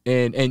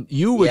 and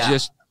you were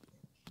just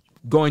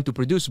going to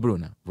produce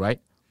Bruna,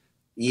 right?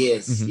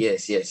 Yes,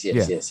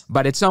 yes.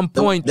 But at some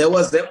point, there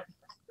was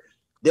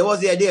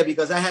the idea,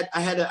 because I had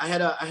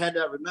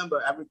remember,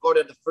 I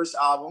recorded the first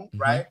album,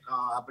 right?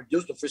 I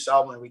produced the first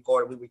album and we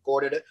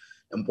recorded it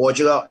in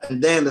Portugal,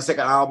 and then the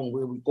second album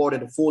we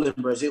recorded it full in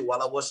Brazil. While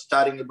I was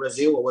studying in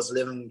Brazil, I was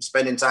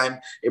spending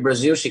time in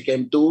Brazil. She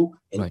came through,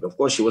 and of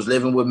course she was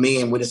living with me,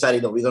 and we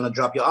decided that we're gonna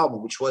drop your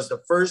album, which was the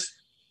first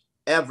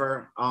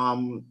ever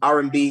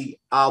R&B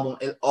album,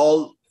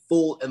 all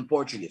full in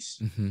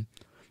Portuguese.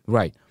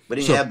 Right. We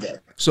didn't have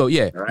that. So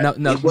yeah, right?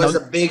 It was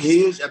a big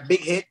hit,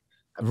 big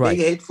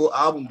hitful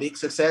album, big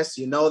success.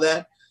 You know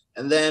that.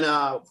 And then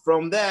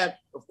from that,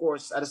 of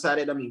course, I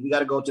decided, we got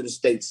to go to the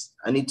States.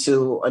 I need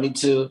to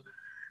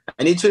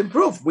I need to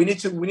improve. We need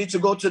to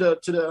go to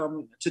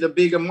the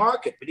bigger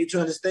market. We need to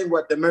understand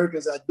what the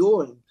Americans are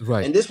doing.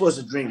 Right. And this was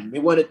a dream.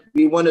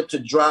 We wanted to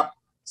drop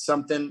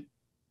something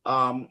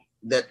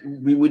that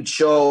we would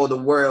show the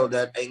world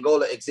that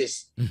Angola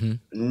exists. Mm-hmm.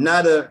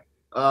 Not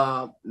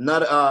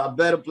a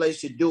better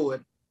place to do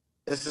it.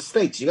 It's the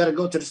States. You got to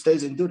go to the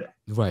States and do that.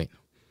 Right.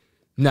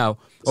 Now,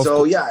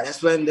 so yeah,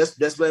 that's when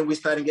we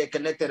started to get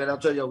connected, and I'll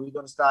tell you, we're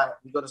gonna start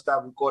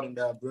recording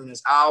the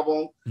Bruno's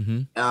album.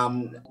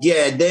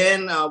 Mm-hmm.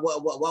 Then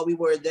while we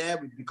were there,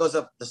 because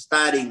of the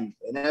starting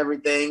and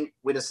everything,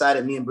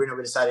 me and Bruno,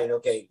 we decided,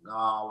 okay,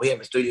 we have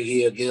a studio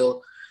here.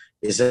 Gil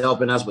is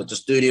helping us with the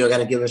studio. I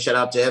gotta give a shout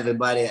out to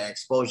everybody at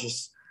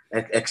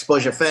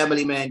Exposure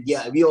family, man.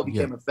 Yeah, we all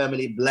became a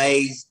family.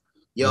 Blaze,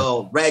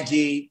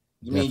 Reggie,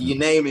 you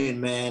name it,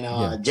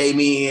 man.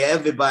 Jamie,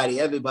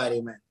 everybody,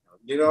 man.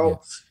 You know,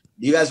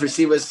 you guys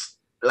receive us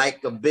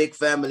like a big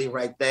family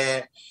right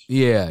there.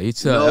 Yeah,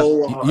 it's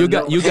you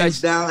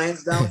guys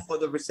hands down for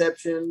the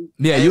reception.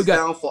 Yeah, hands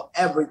down for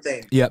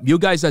everything. Yeah, you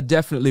guys are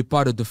definitely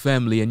part of the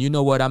family. And you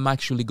know what? I'm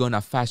actually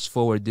gonna fast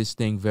forward this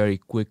thing very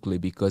quickly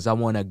because I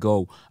wanna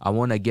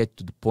get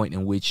to the point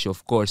in which,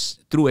 of course,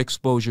 through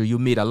Exposure you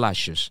meet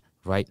Alashas,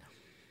 right?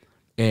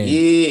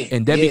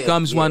 And that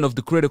becomes one of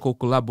the critical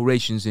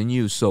collaborations in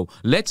you. So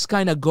let's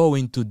kind of go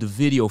into the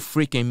video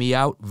Freaking Me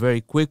Out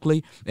very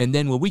quickly. And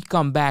then when we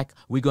come back,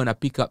 we're going to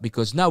pick up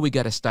because now we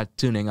got to start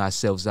tuning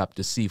ourselves up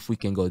to see if we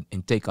can go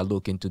and take a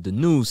look into the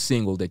new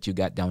single that you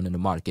got down in the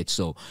market.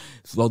 So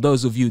for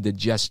those of you that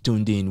just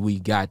tuned in, we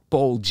got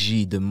Paul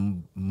G, the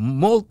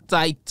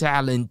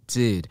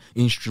multi-talented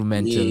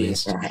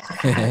instrumentalist.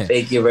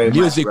 Thank you very much,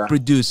 music bro.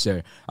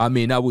 Producer. I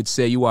mean, I would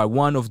say you are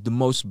one of the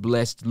most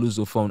blessed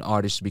Lusophone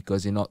artists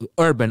because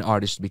urban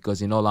artists,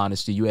 because in all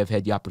honesty, you have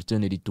had the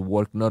opportunity to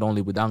work not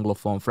only with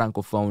Anglophone,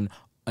 Francophone,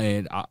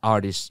 and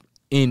artists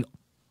in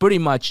pretty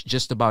much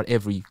just about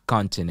every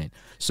continent.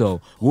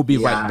 So we'll be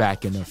right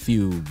back in a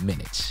few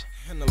minutes.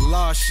 And the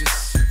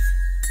luscious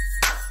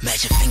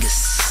Magic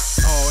fingers.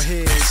 Oh,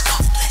 here.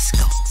 Let's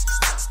go.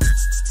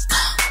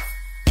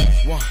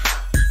 One.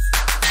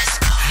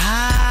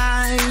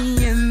 I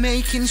am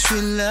making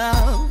sweet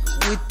love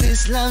with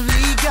this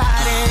lovely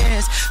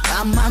goddess.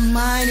 Now my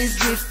mind is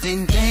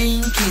drifting,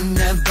 thinking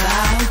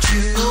about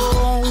you.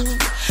 No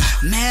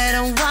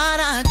matter what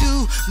I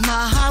do,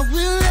 my heart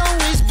will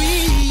always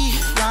be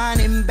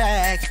running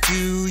back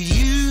to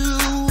you.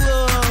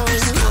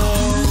 Let's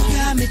go. You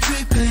got me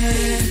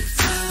tripping,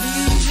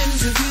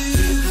 visions of you.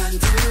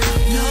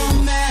 No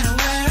matter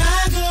where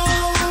I go,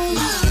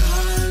 my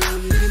heart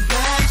running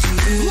back to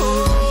you.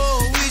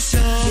 Oh, it's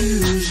so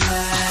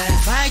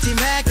like fighting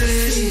back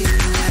this.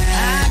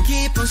 I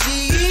keep on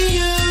seeing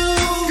you.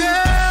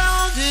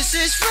 This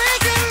is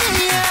freaking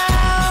me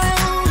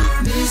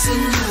out.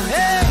 Missing you.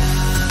 Hey,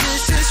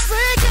 this is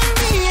freaking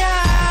me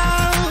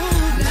out.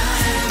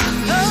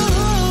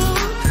 Oh,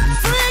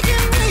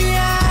 freaking me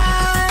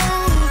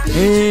out.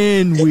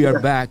 And we are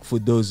back for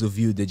those of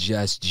you that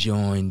just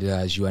joined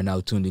us. You are now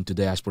tuned into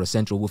Diaspora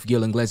Central with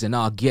Gil Ingles, and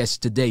our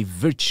guest today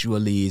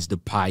virtually is the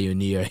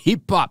pioneer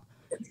hip-hop,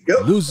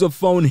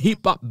 Lusophone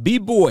Hip-Hop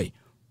B-boy.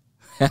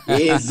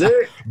 Yes,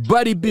 sir.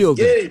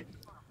 Bodybuilder,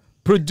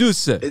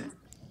 producer,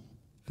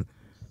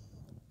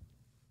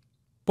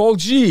 Paul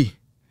G.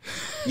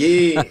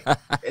 Yeah,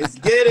 let's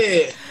get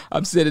it.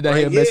 I'm sitting down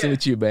here messing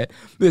with you, man.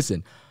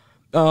 Listen,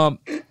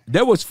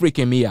 that was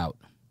Freaking Me Out.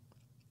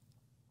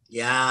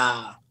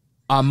 Yeah.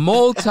 A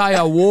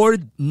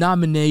multi-award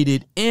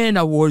nominated and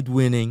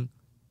award-winning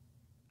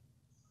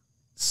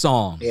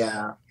song.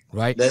 Yeah.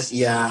 Right? That's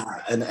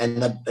and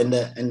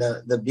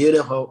the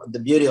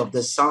beauty of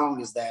this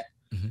song is that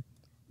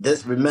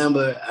this,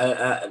 remember,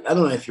 I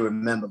don't know if you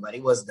remember, but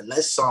it was the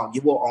last song.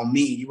 You were on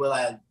me. You were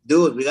like,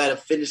 dude, we gotta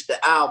finish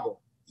the album.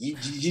 We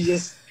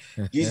just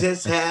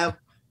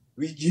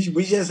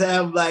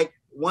have like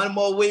one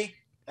more week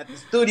at the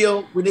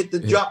studio. We need to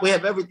drop. We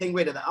have everything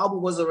ready. The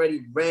album was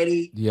already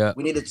ready. Yeah.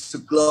 We needed to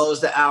close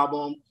the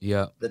album.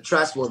 Yeah. The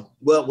tracks was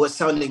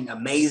sounding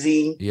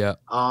amazing. Yeah.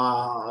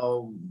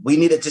 We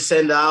needed to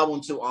send the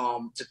album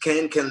to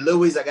Ken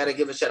Lewis. I gotta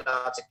give a shout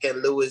out to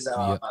Ken Lewis,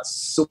 a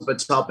super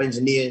top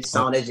engineer,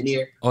 sound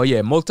engineer. Oh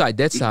yeah,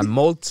 that's a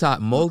multi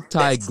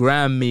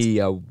Grammy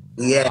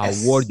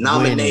award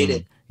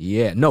nominated.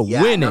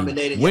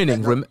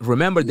 Winning.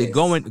 Remember, they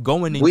going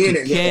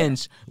into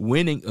Ken's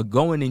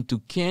going into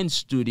Ken's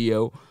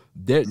studio.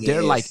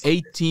 They're like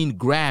 18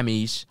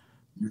 Grammys.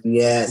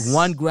 Yes.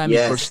 1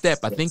 Grammy per step.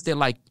 I think they're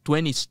like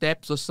 20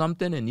 steps or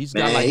something, and he's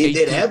got like 18. He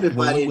did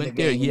everybody when we went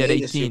there. He had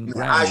 18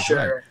 Grammys.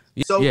 Right.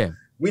 So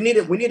we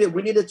needed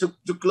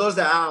to close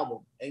the album,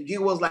 and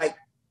Gil was like,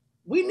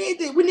 we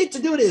need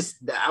to do this.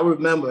 I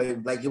remember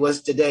like it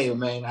was today,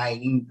 man.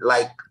 In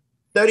like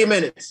 30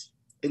 minutes.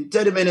 In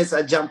 30 minutes,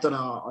 I jumped on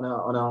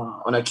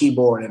a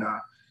keyboard and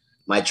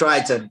my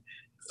Triton,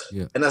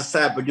 and I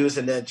started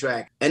producing that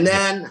track. And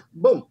then,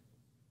 boom,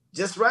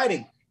 just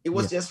writing. It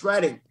was just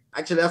writing.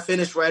 Actually, I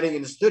finished writing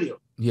in the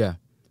studio. Yeah.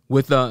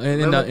 With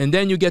and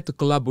then you get the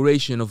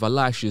collaboration of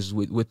Alashes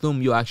with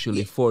whom you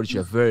actually forge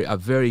a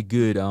very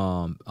good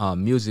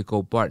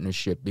musical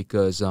partnership,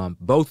 because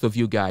both of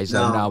you guys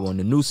are now on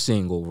the new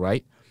single,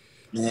 right?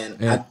 Man,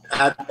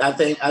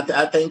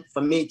 I think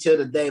for me till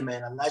the day,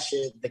 man,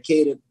 Alashes, the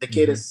kid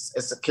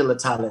is a killer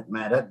talent,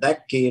 man.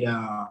 That kid,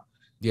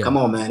 come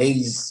on, man,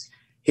 he's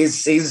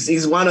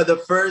one of the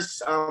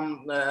first.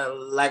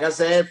 Like I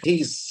said,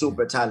 he's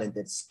super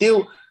talented,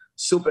 still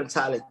super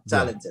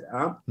talented,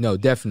 huh? No,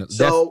 definitely.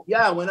 So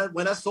when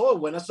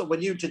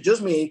you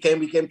introduced me, he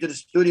came to the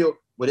studio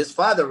with his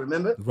father,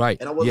 remember? Right.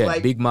 And I was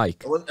like, Big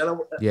Mike.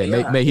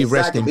 May he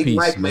rest in Big peace.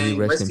 Mike, may he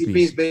man. rest in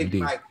peace. Big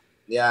Indeed. Mike.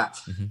 Yeah.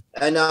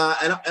 And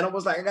I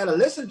was like, I gotta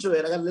listen to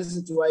it. I gotta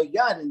listen to what he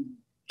got. And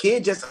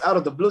kid just out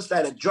of the blue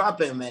started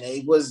dropping, man.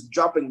 He was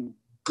dropping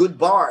good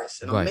bars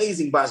and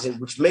amazing bars,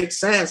 which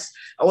makes sense.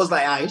 I was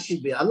like, it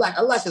should be.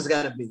 Alashes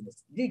gotta be this.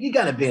 You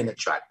gotta be in the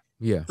track.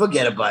 Yeah.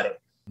 Forget about it.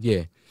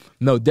 Yeah.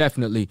 No,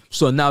 definitely.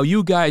 So now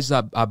you guys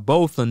are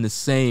both on the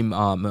same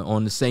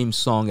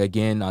song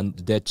again, and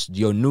that's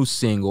your new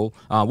single.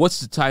 What's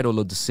the title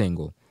of the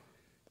single?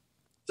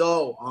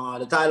 So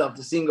the title of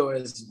the single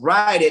is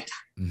 "Ride It."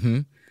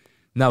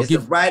 Now it's the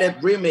 "Ride It"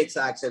 remix,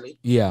 actually.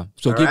 Yeah.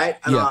 So I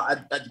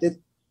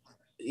did.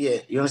 Yeah,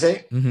 you know what I'm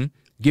saying?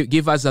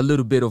 Give us a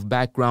little bit of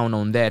background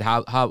on that.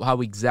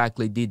 How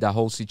exactly did the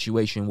whole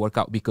situation work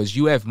out? Because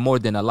you have more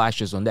than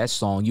Alashes on that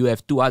song. You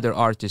have two other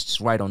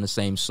artists right on the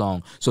same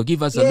song. So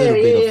give us a little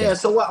bit of that. Yeah.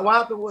 So what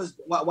happened was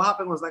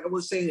like I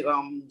was saying.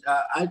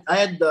 I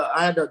had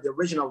the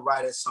original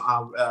writer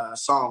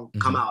song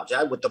come out,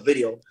 with the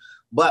video,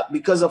 but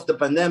because of the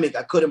pandemic,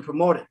 I couldn't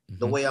promote it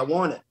the way I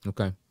wanted.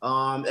 Okay.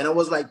 And I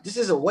was like, this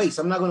is a waste.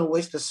 I'm not going to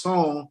waste the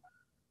song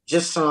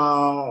just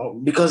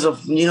because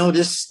of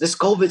this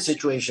COVID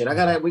situation.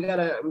 We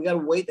gotta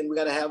wait, and we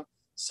gotta have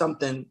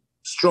something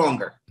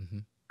stronger.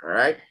 All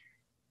right.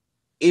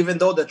 Even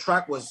though the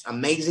track was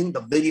amazing,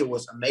 the video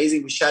was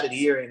amazing. We shot it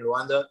here in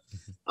Rwanda,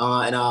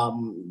 and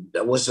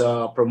I was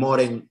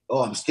promoting.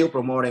 Oh, I'm still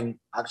promoting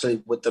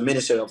actually with the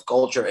Ministry of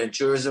Culture and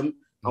Tourism.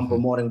 I'm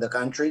promoting the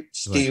country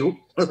still.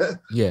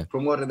 Yeah,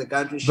 promoting the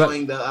country,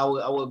 showing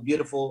our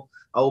beautiful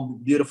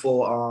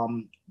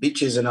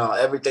beaches and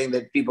everything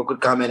that people could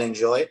come and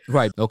enjoy.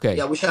 Right. Okay.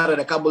 Yeah, we shot at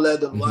a Cabo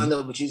de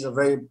Rwanda, which is a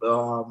very,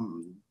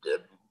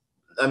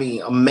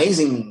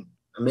 amazing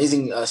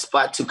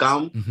spot to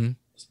come.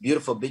 It's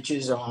beautiful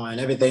beaches and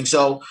everything.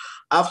 So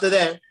after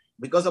that,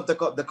 because of the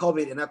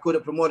COVID, and I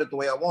couldn't promote it the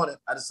way I wanted,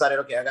 I decided,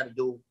 okay, I got to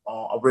do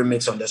a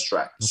remix on this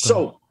track. Okay.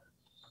 So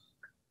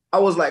I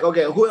was like,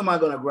 okay, who am I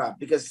gonna grab?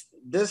 Because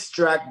this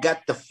track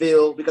got the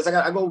feel. Because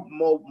I go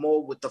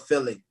more with the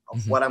feeling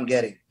of what I'm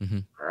getting.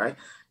 All right.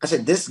 I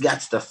said this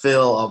got the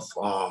feel of,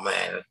 oh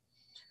man.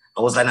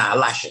 I was like, nah,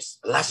 Alashes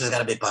got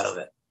to be part of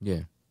it.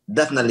 Yeah,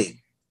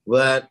 definitely.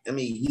 But I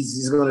mean,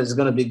 he's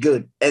gonna be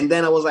good. And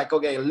then I was like,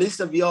 okay,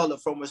 Lisa Viola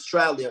from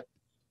Australia.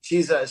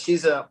 She's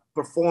a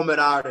performing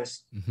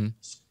artist,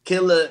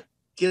 killer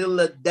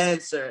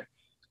dancer,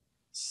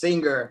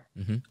 singer.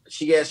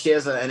 She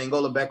has an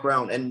Angola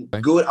background and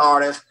good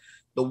artist.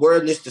 The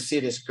world needs to see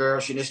this girl.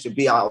 She needs to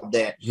be out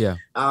there. Yeah.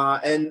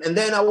 And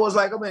then I was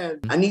like, oh man,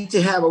 I need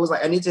to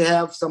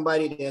have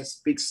somebody that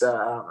speaks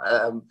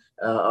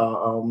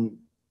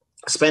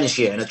Spanish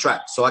here in the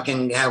track, so I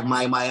can have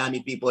my Miami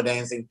people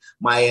dancing,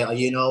 my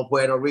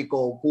Puerto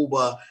Rico,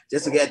 Cuba,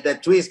 just to get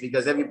that twist,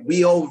 because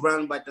we all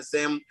run by the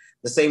same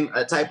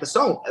type of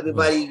song.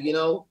 Everybody,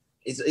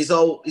 it's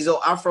all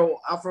Afro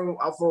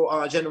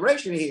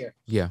generation here.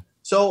 Yeah.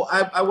 So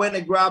I went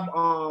and grabbed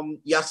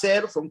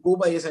Yacer from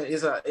Cuba. He's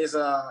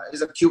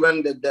a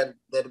Cuban that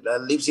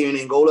lives here in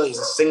Angola. He's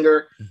a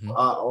singer.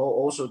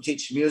 Also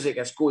teach music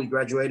at school. He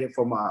graduated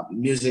from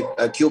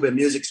Cuban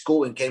music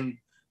school and came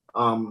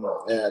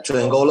to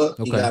Angola.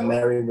 Okay. He got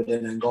married with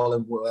an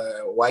Angolan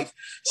wife.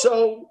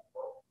 So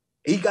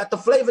he got the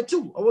flavor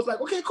too. I was like,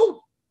 okay,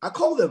 cool. I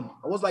called them.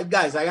 I was like,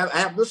 guys, I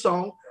have this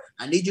song.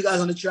 I need you guys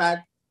on the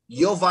track.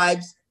 Your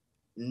vibes,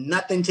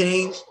 nothing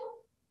changed.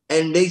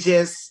 And they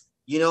just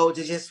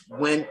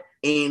went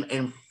in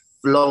and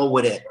flow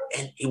with it.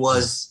 And it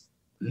was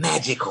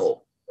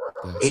magical.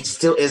 It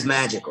still is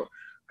magical.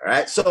 All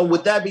right. So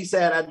with that being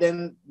said, I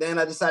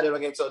decided,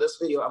 okay, so this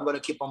video, I'm going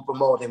to keep on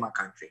promoting my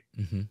country.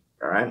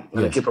 All right. I'm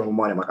going to keep on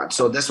promoting my country.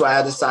 So that's why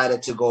I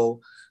decided to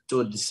go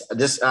to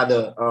this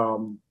other,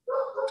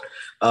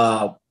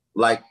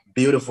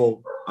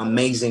 beautiful,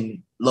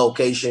 amazing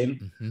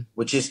location,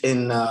 which is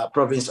in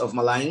province of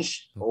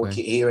Malange,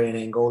 here in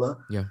Angola.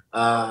 Yeah.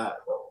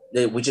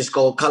 Which is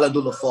called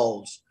Calandula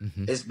Falls.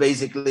 It's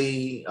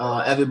basically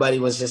everybody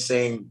was just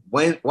saying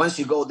once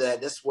you go there,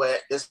 that's where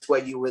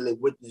you really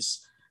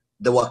witness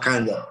the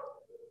Wakanda.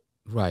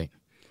 Right.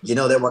 The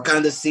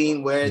Wakanda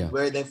scene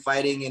where they're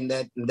fighting in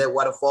that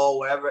waterfall,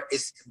 wherever.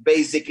 It's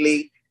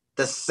basically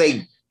the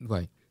same.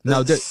 Right.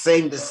 Now the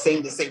same.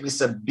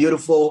 It's a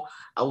beautiful.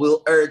 I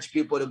will urge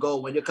people to go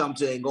when you come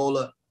to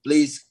Angola.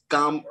 Please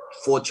come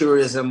for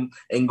tourism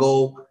and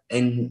go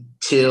and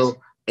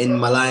chill in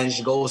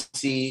Malange. Go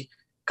see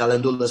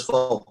Calandula's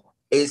Fall.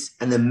 It's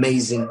an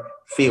amazing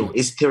feel. Right.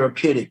 It's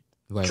therapeutic.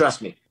 Right.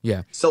 Trust me.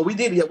 Yeah. So we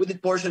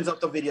did portions of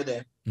the video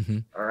there.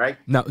 All right.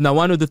 Now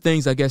one of the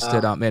things I guess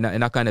that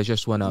and I kind of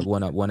just wanna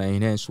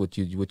enhance what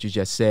you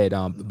just said.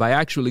 By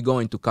actually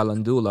going to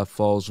Kalandula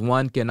Falls,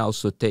 one can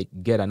also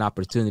get an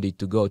opportunity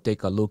to go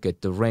take a look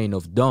at the Reign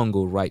of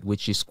Dongo, right,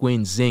 which is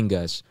Queen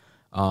Zinga's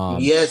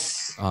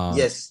yes.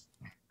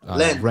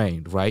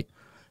 reign, right?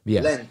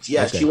 Yeah. Lent.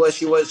 Yeah, okay.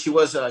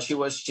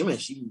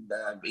 She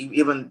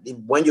even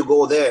when you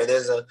go there,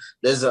 there's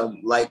a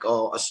like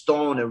a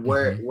stone and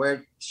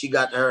where she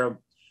got her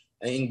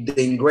the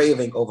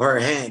engraving of her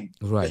hand.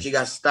 Right. She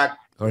got stuck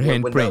her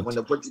handprint when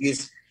the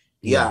Portuguese.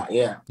 Yeah.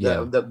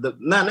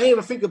 Not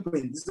even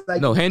fingerprint. It's like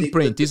no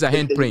handprint. It's a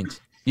handprint.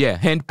 Yeah,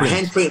 handprint. A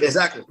handprint,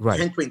 exactly. Right.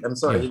 Handprint. I'm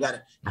sorry, you got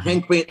it. A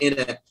handprint in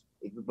it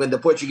when the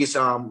Portuguese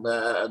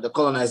the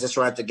colonizers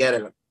tried to get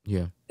her.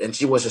 Yeah. And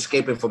she was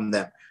escaping from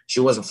them. She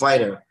was a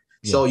fighter.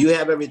 Yeah. So you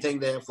have everything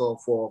there for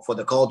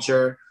the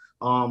culture.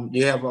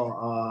 You have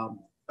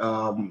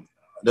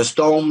the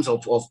stones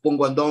of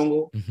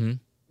Pungwandongo,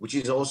 which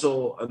is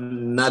also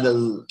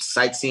another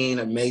sightseeing,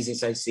 amazing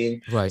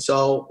sightseeing. Right.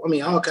 So I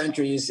mean, our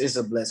country is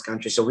a blessed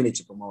country, so we need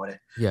to promote it.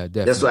 Yeah,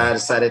 definitely. That's why I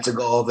decided to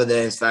go over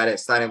there and started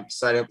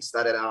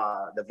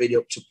the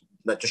video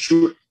to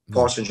shoot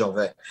portions of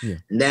it. Yeah.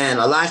 And then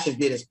Elisha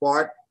did his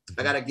part.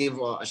 I gotta give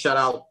a shout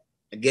out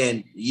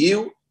again.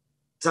 You,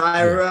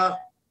 Tyra.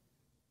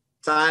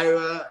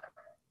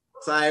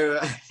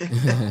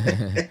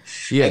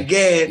 Yeah.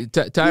 Again,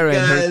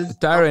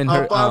 Tyra and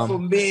her apart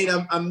from being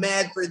a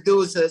mad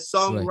producer,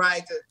 songwriter,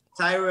 right.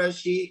 Tyra,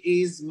 she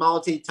is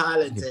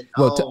multi-talented.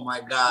 Well, oh my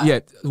God.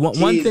 Yeah.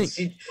 One thing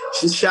she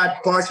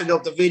shot portion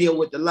of the video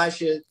with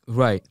Elisha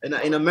right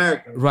in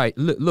America. Right.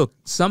 Look,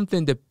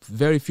 something that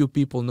very few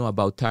people know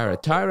about Tyra.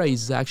 Tyra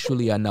is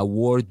actually an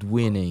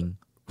award-winning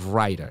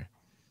writer.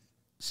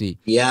 See,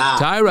 yeah,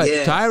 Tyra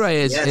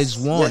has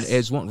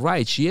won.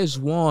 Right, she has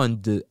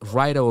won the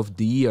Writer of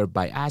the Year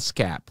by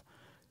ASCAP.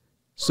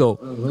 So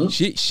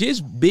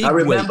she's big. I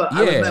remember.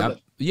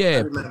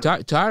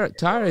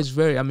 Tyra is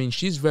very. I mean,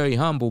 she's very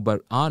humble,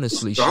 but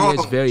honestly, she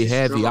has very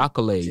heavy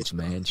accolades,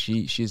 man.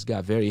 She's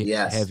got very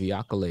heavy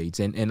accolades,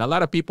 and a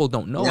lot of people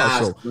don't know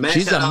her. So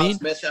she's a mean.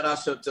 Shout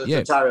out to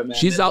Tyra, man.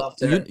 She's out.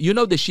 You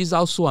know that she's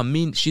also a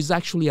mean. She's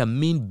actually a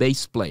mean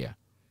bass player.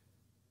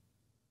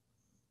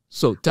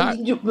 So you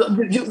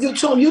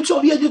told me.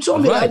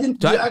 Right. I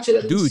didn't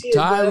see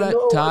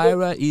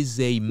Tyra is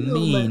a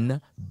mean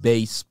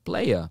bass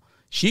player.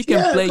 She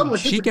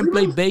can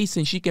play bass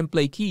and she can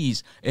play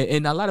keys,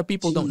 and a lot of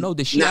people don't know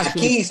that she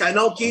actually keys. I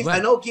know keys. Right.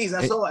 I know keys.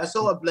 I saw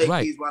her play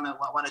keys when I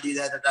did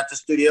that at the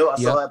studio. I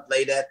saw her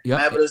play that.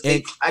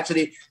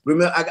 Actually,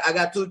 remember I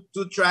got two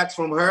tracks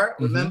from her.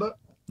 Remember?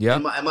 Yeah.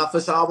 In my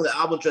first album, the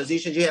album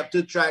Transition, she have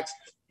 2 tracks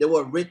that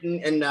were written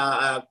and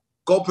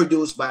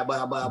co-produced by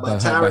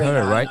Tyra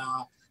her, right?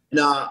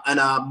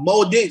 And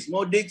Mo Diggs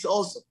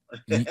also.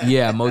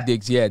 Yeah, Mo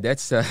Diggs. Yeah,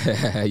 that's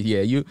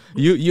yeah. You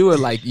were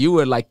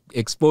like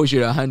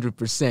exposure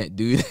 100%,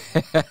 dude.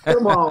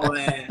 Come on,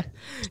 man.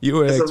 You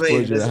were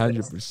exposure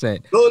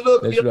 100%. Go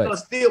look,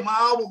 still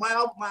my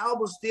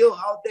album still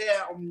out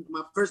there.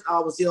 My first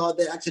album still out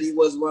there. Actually, it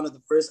was one of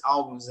the first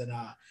albums in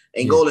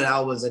Angolan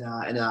albums in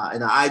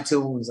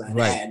iTunes.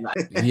 Right.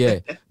 Yeah.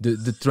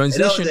 The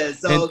transition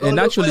and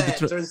actually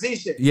the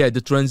transition. Yeah,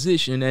 the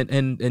transition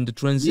and the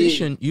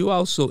transition. You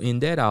also in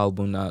that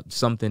album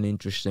something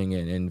interesting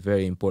and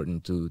very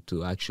important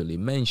to actually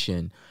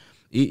mention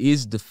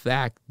is the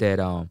fact that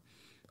a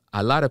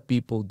lot of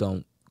people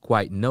don't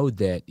quite know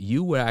that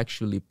you were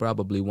actually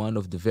probably one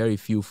of the very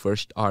few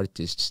first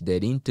artists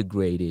that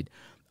integrated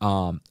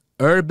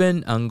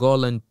urban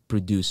Angolan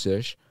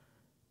producers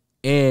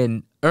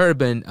and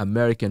urban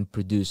American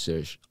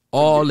producers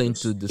all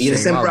into the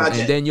same album.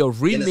 Project. And then your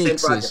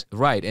remixes,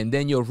 right? And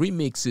then your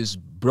remixes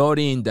brought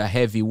in the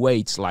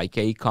heavyweights like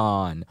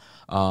Akon,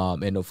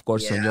 and of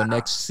course on your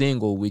next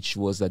single, which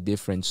was a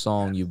different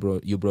song, you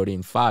brought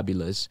in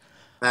Fabulous.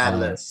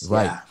 Fabulous,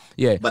 right?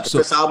 Yeah. But the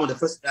first album,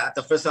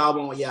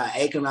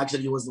 Akon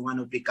actually was the one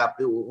who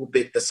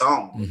picked the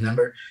song.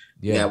 Remember?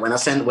 Yeah. When I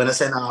send the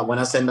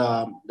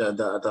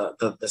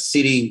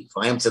CD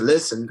for him to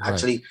listen,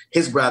 actually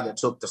his brother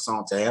took the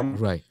song to him.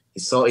 Right. He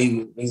saw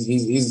he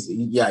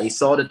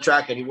saw the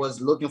track and he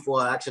was looking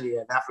for actually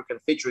an African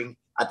featuring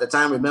at the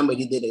time. Remember,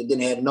 he didn't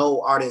have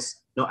no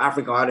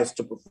African artist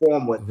to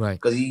perform with, right?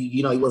 Because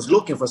he was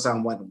looking for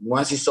someone.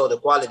 Once he saw the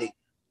quality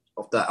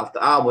of the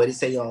album, he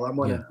said, "Yo, I'm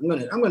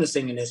gonna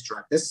sing in this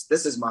track. This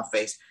is my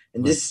face,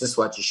 and this is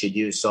what you should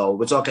use." So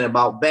we're talking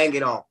about "Bang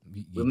It Off"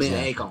 with me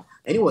and Akon,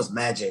 and it was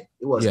magic.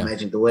 It was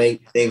magic the way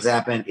things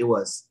happened. It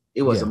was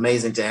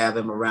amazing to have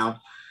him around.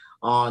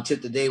 Till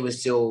today, we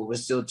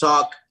still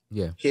talk.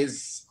 Yeah,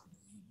 his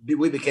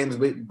we became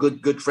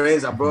good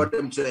friends. I brought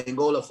him to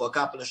Angola for a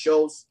couple of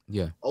shows.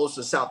 Yeah.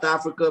 Also South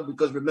Africa,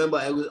 because remember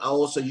I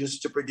also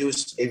used to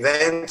produce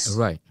events.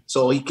 Right.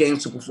 So he came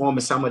to perform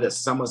in some of the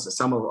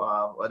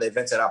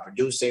events that I'm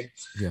producing.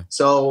 Yeah.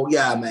 So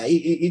yeah, man,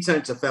 he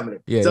turned to family.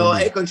 Yeah. So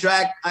Akon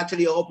Track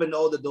actually opened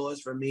all the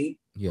doors for me.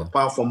 Yeah.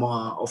 Apart from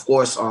of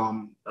course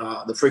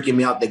the Freaking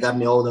Me Out, they got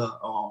me all the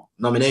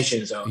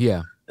nominations.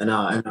 Yeah. And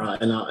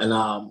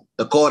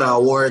the Coda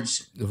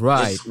Awards,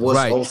 right, was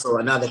right. also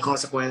another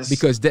consequence,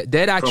 because that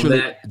actually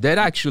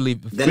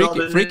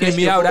Freaking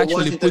Me Out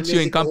actually puts you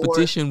in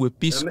competition with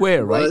P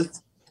Square, right?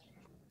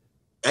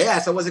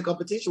 Yes, I was in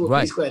competition with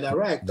P Square,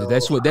 direct.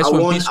 That's when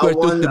P Square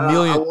took the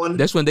million.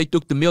 That's when they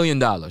took the $1 million.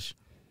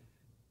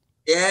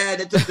 Yeah,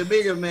 they took the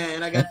million,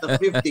 man. I got the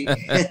 50.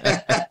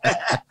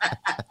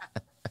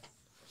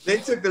 They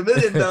took the $1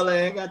 million and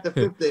I got the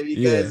 50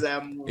 because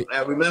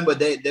I remember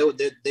they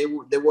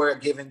were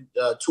given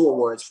 2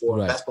 awards for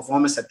best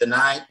performance at the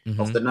night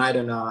of the night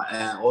and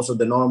also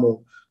the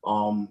normal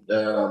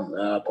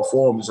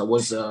performance. I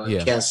was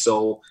cast,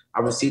 so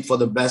I received for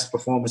the best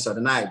performance of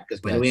the night because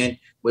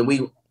when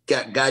we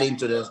got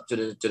into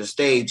the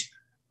stage,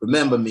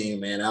 remember me,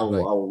 man.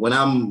 When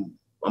I'm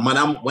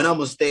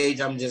on stage,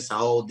 I'm just a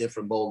whole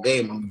different ball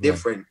game. I'm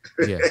different.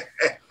 Yeah.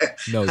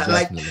 No,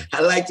 definitely.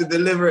 I like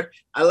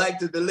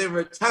to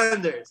deliver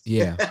thunders.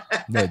 Yeah.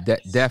 No,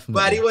 definitely.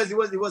 But it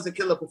was a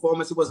killer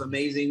performance. It was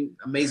amazing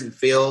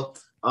feel.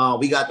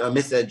 We got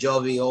Mr.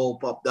 Jovi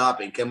popped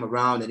up and came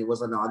around, and he was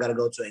like, "No, I gotta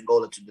go to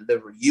Angola to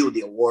deliver you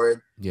the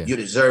award. Yeah. You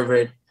deserve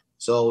it."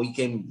 So he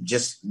came.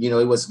 Just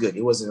it was good.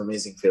 It was an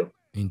amazing feel.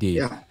 Indeed.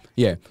 Yeah.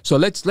 Yeah, so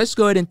let's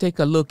go ahead and take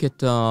a look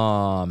at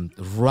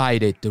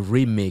Ride It, the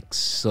remix,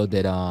 so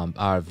that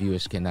our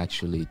viewers can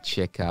actually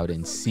check out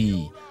and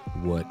see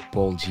what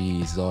Paul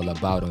G is all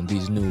about on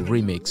this new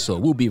remix. So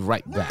we'll be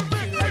right back.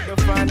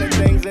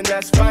 Things and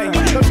that's fine.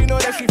 Don't you know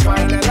that she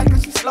fine? I like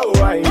that she slow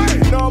right.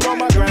 You know I'm on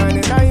my grind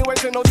and I ain't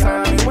wasting no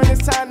time. And when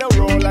it's time to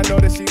roll, I know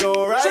that she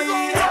go right.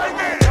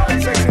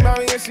 Sexy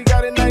mommy and she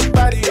got a nice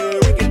body. Yeah.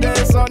 We can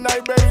dance all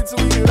night, baby, till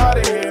we get out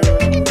of here.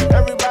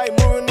 Everybody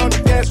moving on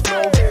the dance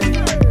floor.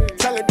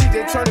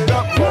 Turn it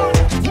up, bro.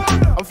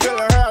 I'm feeling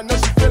her, I know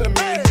she feeling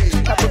me.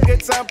 Have a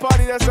good time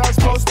party, that's how it's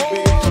supposed to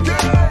be.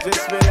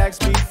 Just relax,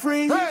 be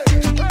free.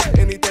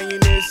 Anything you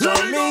need, show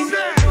me.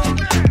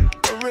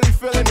 I'm really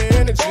feeling the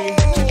energy.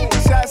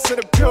 Shots to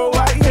the pure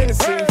white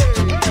Hennessy.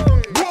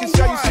 We can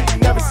show you shit you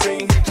never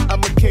seen.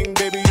 I'm a king,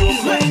 baby, you a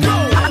queen.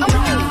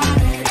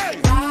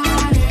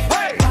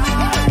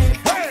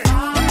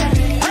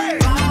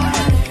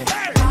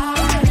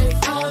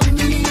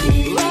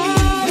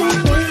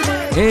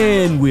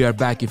 And we are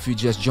back. If you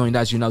just joined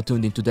us, you're now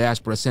tuned into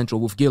Diaspora Central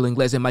with Gil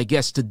Ingles, and my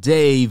guest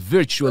today,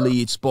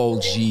 virtually, it's Paul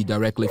G,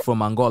 directly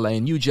from Angola,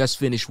 and you just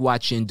finished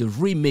watching the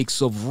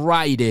remix of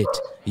Ride It.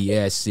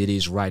 Yes, it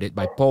is Ride It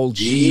by Paul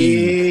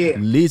G,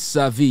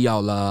 Lisa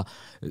Viola,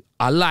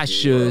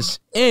 Alashas,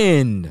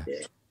 and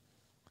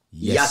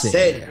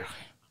Yasser.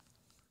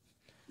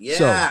 Yeah.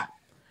 So,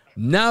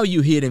 now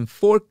you're hitting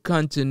 4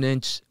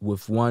 continents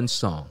with one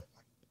song.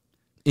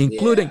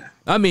 Including,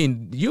 I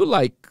mean,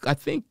 I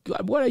think,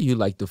 what are you,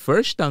 like the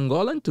first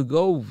Angolan to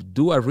go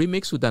do a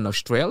remix with an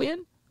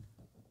Australian?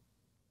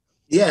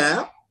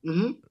 Yeah.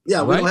 Mm-hmm.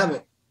 Yeah, we don't have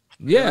it.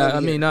 Yeah, I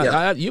mean,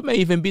 you may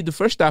even be the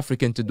first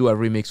African to do a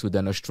remix with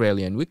an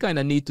Australian. We kind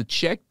of need to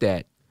check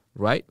that,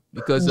 right?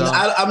 Because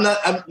I'm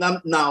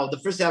not the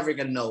first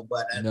African, no,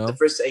 but the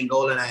first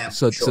Angolan I am.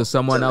 So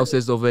someone else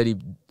has already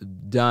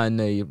done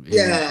a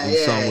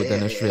song with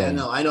an Australian.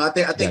 Yeah, I know. I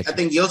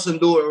think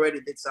Yosundur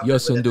already did something.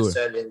 Yosundur.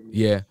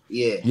 Yeah.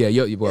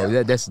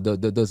 Well,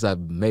 those are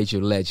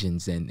major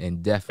legends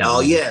and definitely.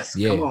 Oh yes,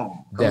 yeah, come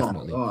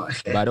on.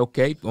 But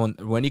okay,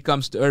 when it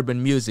comes to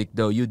urban music,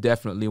 though, you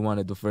definitely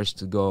wanted the first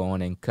to go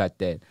on and cut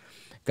that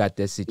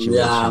situation.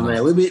 Yeah,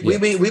 man.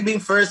 We've been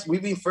first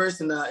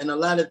in a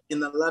lot of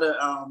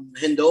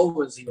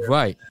handovers here.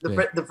 Right.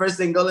 The first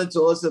Angolan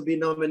to also be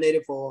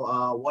nominated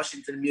for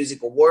Washington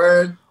Music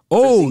Award.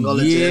 Oh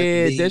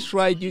yeah, that's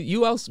right.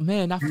 You also,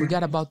 man, I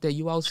forgot about that.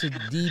 You also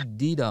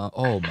did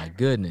oh my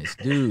goodness,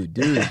 dude,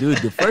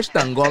 the first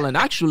Angolan.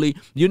 Actually,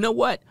 you know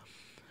what?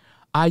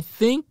 I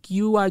think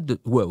you are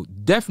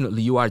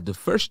definitely you are the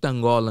first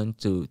Angolan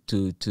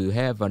to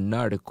have an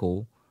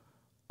article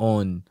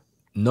on,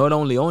 not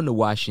only on the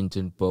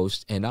Washington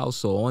Post and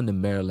also on the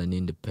Maryland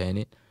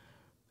Independent.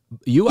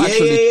 You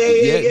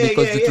actually,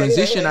 because the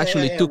transition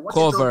actually took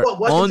cover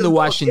on the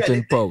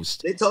Washington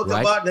Post. They talked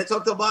about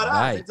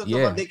us.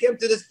 They came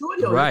to the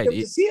studio. Right. They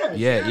came to see us.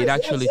 It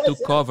actually took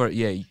cover.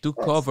 Yeah, it took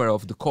cover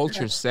of the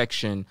culture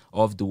section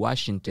of the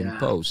Washington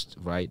Post.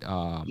 Right.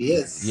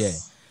 Yes. Yeah.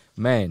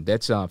 Man,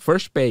 that's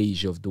first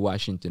page of the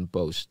Washington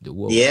Post.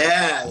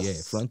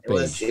 Front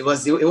page. It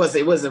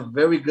was a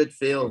very good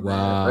film.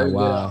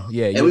 Wow.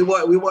 Good, and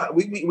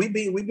we've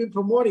been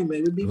promoting,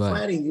 man. We've been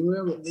fighting.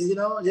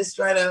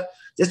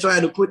 Just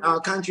trying to put our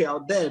country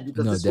out there,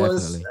 because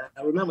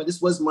I remember this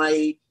was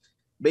my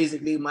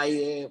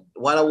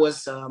what I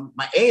was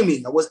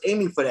aiming. I was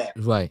aiming for that.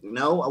 Right.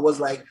 I was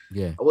like,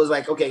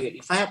 okay,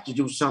 if I have to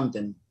do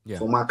something,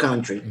 for my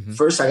country,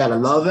 first I gotta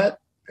love it.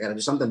 I gotta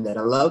do something that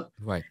I love,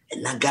 right?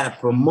 And I gotta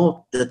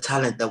promote the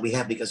talent that we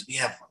have, because we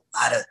have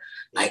a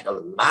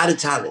lot of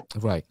talent,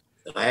 right?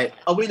 Right.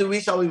 I really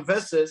wish our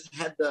investors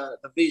had the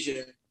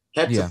vision,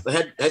 had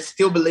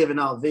still believe in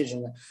our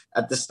vision.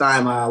 At this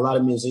time, a lot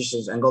of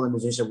musicians, Angolan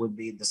musicians, would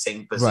be in the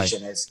same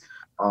position as.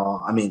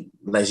 I mean,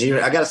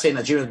 Nigeria. I gotta say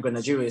Nigeria, because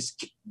Nigeria is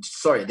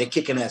they're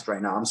kicking ass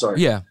right now. I'm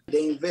sorry. Yeah.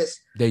 They invest.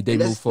 They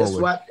move forward.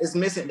 That's what is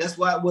missing. That's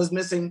what was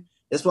missing.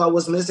 That's what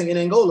was missing in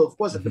Angola. Of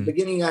course, at the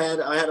beginning, I had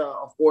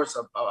of course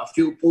a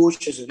few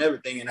pushes and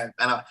everything, and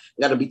I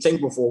got to be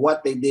thankful for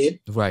what they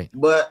did. Right.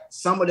 But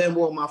some of them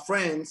were my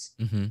friends.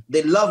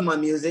 They loved my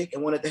music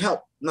and wanted to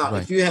help. Now,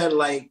 if you had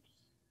like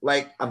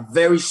a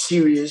very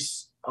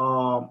serious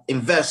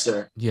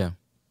investor,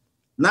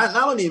 not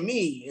only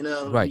me, you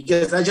know,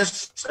 because I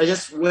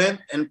just went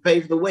and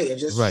paved the way. I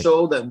just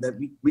showed them that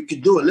we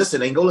could do it.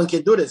 Listen, Angolan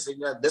can do this.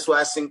 And that's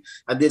why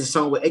I did a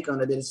song with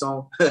Akon. I did a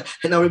song.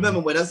 And I remember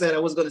when I said I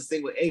was going to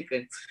sing with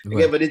Akon, I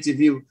gave an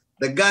interview.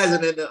 The guys on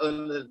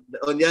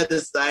the other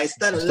side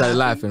started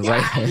laughing,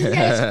 right?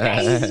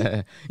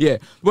 Yes, yeah.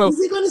 Well,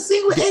 is he gonna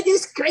sing with Akon?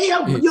 It's crazy.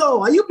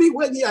 Yo, are you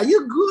good?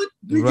 You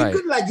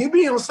good? Like you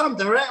be on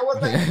something, right? I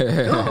was like,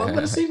 no, I'm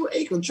gonna sing with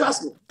Akon.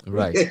 Trust me.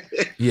 Right.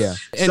 Yeah.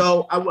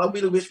 So I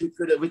really wish we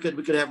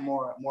could have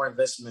more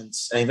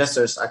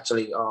investors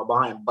actually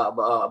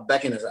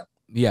backing us up.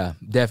 Yeah,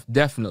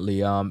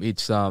 definitely.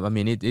 It's I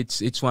mean,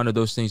 it's one of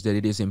those things that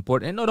it is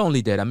important, and not only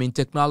that. I mean,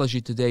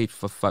 technology today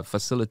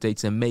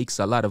facilitates and makes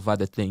a lot of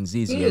other things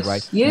easier,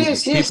 right?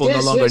 People no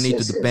longer need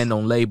to depend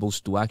on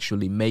labels to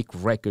actually make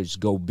records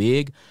go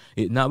big.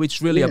 Now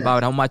it's really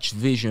about how much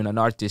vision an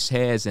artist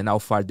has and how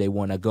far they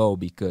want to go,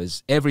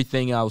 because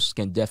everything else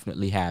can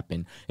definitely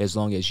happen as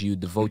long as you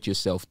devote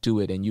yourself to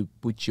it and you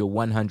put your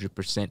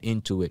 100%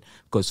 into it.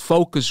 Because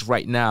focus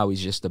right now is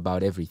just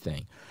about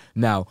everything.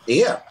 Now,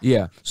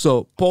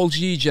 so Paul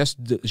G just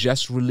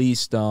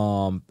released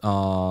Ride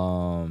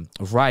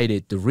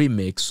It, the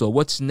remix. So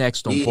what's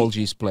next on Paul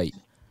G's plate?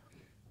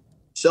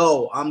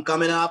 So I'm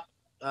coming up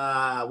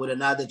with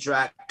another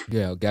track.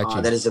 Yeah, got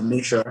you. That is a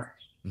mixture.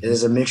 It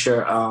is a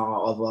mixture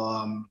of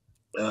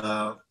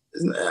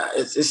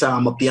it's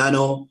a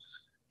piano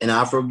and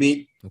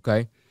Afrobeat.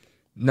 Okay.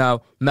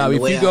 Now,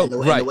 if you go the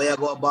way I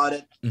go about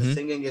it,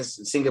 the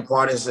singing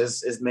part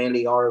is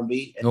mainly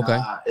R&B, and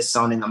it's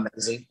sounding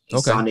amazing.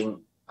 It's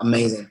sounding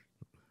amazing.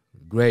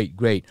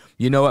 Great.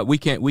 You know what? We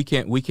can't wait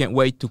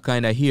to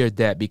kind of hear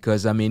that,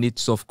 because I mean,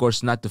 it's of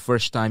course not the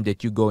first time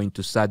that you go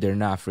into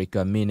Southern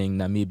Africa, meaning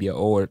Namibia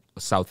or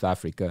South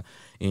Africa,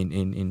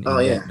 in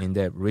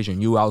that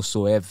region. You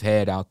also have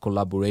had a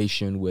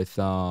collaboration with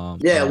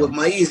with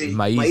Maize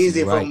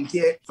right.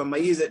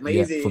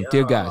 from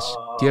Tear Gas.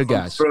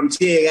 From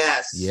Tear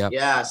Gas.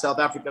 Yeah, South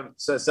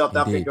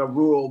Africa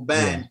rural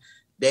band.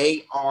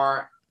 They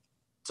are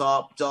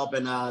top,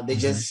 and they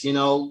just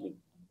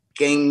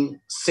came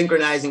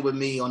synchronizing with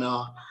me on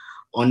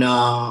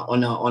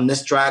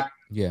this track.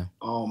 Yeah.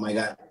 Oh my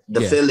God.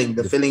 The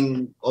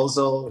feeling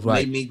also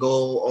made me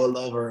go all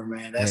over,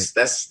 man.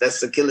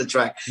 That's a killer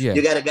track. Yeah.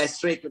 You got a guy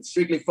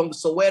strictly from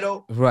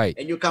Soweto, right?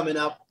 And you're coming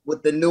up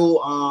with the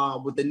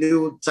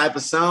new type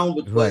of sound,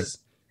 which was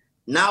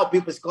now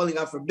people's calling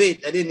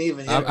Afrobeat. I didn't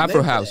even hear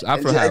Afro House.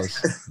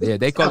 Yeah,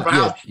 they call it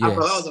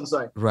Afro House. I'm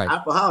sorry. Right.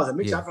 Afro House. I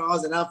mix Afro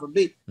House and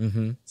Afrobeat.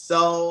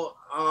 So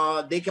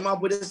they came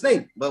up with this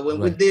name, but when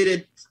we did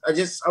it, I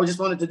just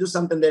wanted to do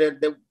something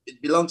that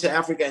belonged to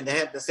Africa and they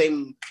had the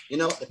same, the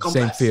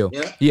compass, same feel.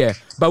 Yeah,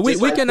 but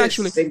we can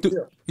actually,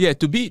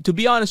 to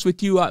be honest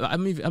with you,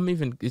 I'm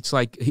even. It's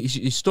like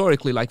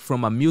historically, like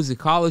from a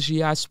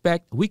musicology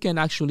aspect, we can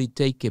actually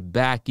take it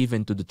back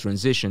even to the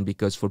transition,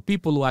 because for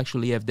people who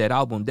actually have that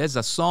album, there's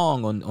a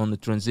song on the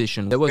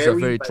transition that was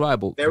very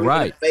tribal,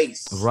 right?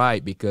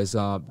 Right, because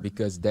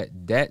that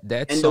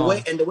and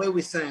song, the way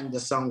we sang the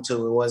song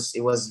too,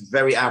 it was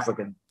very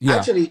African. Yeah.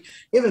 Actually,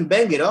 even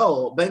Bang It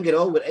All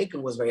with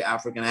Akon was very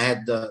African. I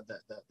had the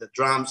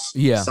drums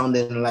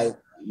sounding like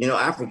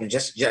African.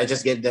 Just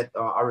get that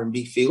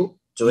R&B feel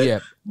to it. Yeah.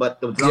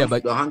 But the drums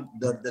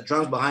the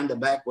drums behind the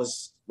back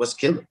was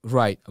killer.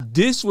 Right.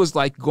 This was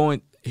like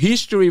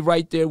history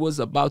right there was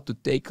about to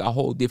take a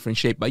whole different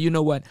shape. But you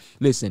know what?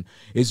 Listen,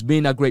 it's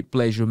been a great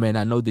pleasure, man.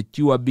 I know that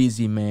you are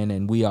busy, man,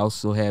 and we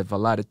also have a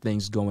lot of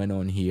things going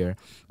on here.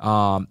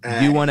 Do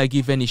you want to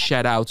give any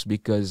shout outs?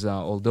 Because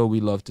although we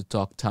love to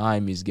talk,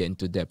 time is getting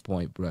to that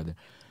point, brother.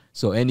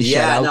 So any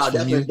shout outs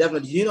from you?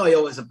 Definitely. It's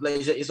always a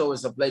pleasure. It's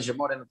always a pleasure,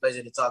 more than a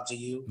pleasure to talk to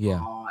you. Yeah.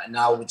 And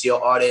now with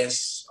your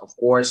audience, of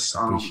course,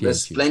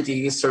 there's plenty of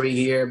history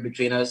here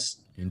between us.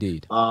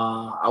 Indeed.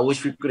 I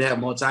wish we could have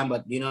more time,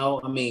 but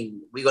I'm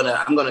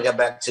gonna get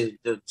back to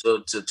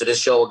this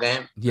show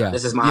again. Yeah.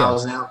 This is my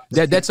house now.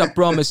 That's a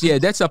promise. Yeah,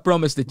 that's a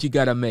promise that you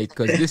gotta make,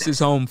 because this is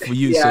home for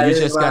you. So you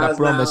just gotta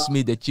promise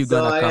me that you're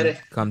gonna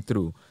come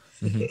through.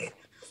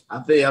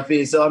 I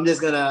feel. So I'm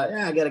just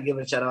I gotta give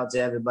a shout out to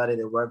everybody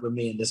that worked with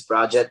me in this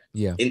project.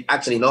 Yeah.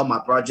 Actually, in all my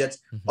projects,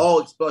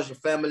 all Explosion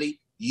family,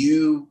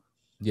 you,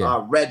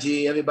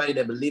 Reggie, everybody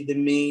that believed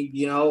in me,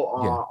 you know,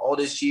 all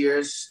these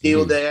years,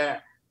 still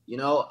there, you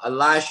know,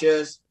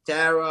 Alicia's,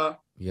 Tara,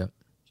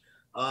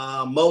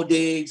 Mo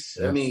Diggs,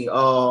 I mean,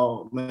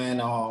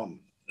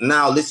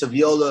 now Lisa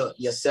Viola,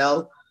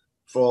 yourself,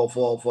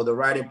 for the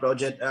writing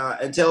project,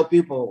 and tell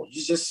people,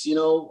 you just, you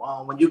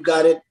know, when you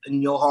got it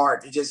in your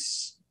heart, you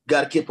just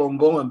got to keep on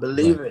going,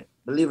 believe it.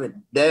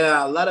 There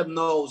are a lot of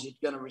no's you're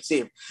going to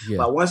receive,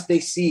 but once they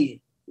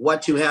see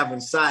what you have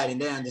inside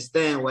and they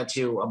understand what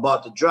you're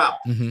about to drop,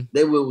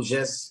 they will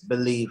just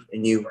believe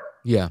in you.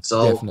 Yeah,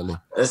 so definitely.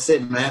 That's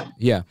it, man.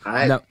 Yeah. All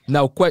right.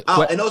 Now,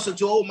 and also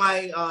to all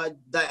my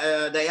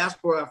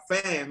diaspora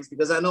fans,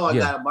 because I know I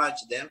got a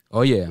bunch of them.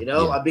 Oh yeah. You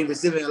know, I've been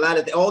receiving a lot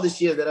of all these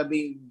years that I've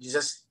been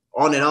just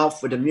on and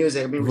off with the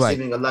music. I've been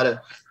receiving a lot of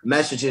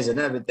messages and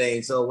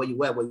everything. So where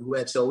you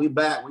at? So we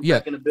back. We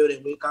back in the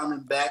building. We're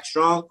coming back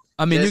strong.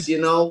 I mean, just, you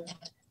know,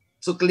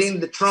 to clean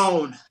the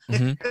throne.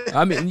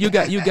 I mean, you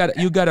got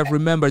to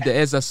remember that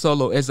as a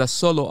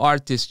solo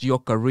artist, your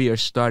career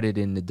started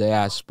in the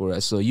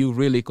diaspora. So you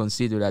really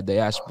consider a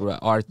diaspora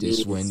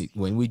artist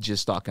when we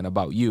just talking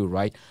about you,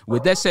 right?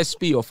 With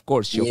SSP, of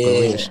course, your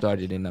career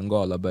started in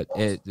Angola, but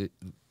definitely,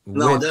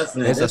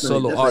 as a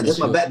solo artist,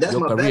 your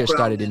career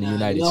started in the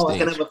United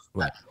States.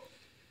 Right.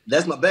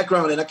 That's my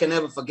background, and I can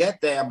never forget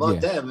that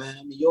about that, man.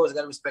 I mean, you always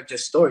gotta respect your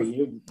story.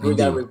 You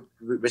gotta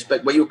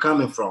respect where you're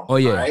coming from. Oh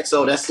yeah. All right.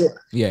 So that's it.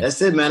 Yeah. That's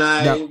it, man.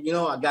 I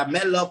got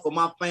mad love for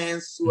my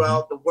fans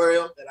throughout the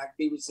world that I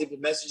keep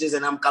receiving messages,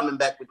 and I'm coming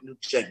back with new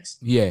things.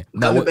 Yeah.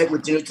 Coming back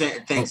with new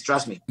things.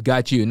 Trust me.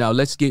 Got you. Now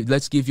let's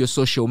give your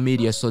social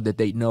media so that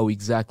they know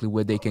exactly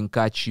where they can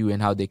catch you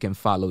and how they can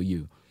follow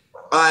you.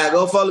 All right,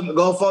 go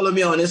follow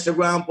me on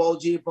Instagram, Paul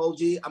G.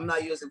 I'm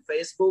not using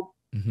Facebook.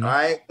 All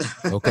right.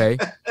 Okay.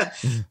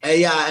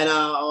 And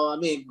I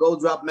mean, go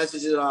drop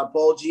messages on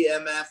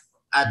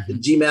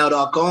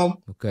paulgmf@gmail.com.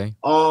 Okay.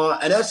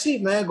 And that's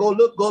it, man. Go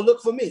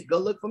look for me.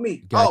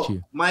 Got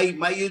you. My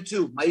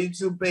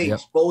YouTube page,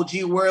 Paul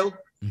G World.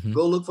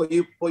 Go look for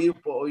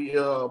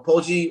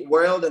Paul G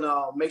World, and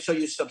make sure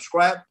you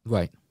subscribe.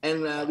 Right.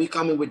 And we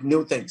coming with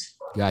new things.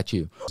 Got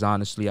you.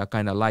 Honestly, I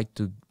kind of like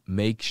to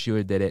make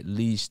sure that at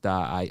least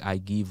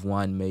I give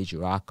one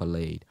major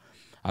accolade.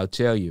 I'll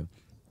tell you.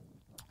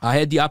 I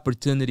had the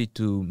opportunity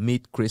to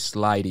meet Chris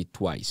Lighty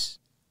twice.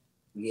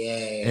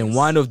 Yeah. And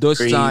one of those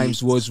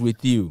times was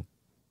with you.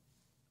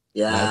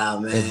 Yeah,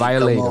 man. A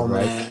Violator,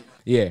 right? Man.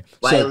 Yeah.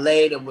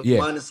 Violator with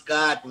Wanda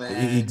Scott,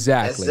 man.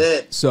 Exactly.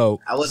 That's it. So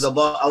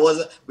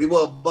we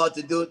were about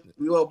to do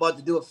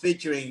a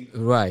featuring.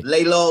 Right.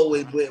 Lay Low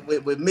with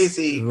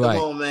Missy. Right.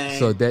 Come on, man.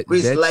 So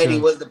Chris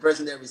Lighty was the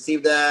person that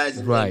received us.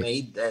 And right. Man,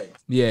 he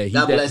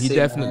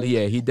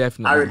definitely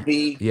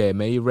R&B. Yeah,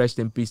 may he rest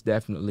in peace.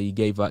 Definitely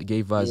gave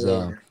us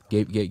a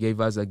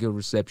good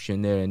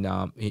reception there. And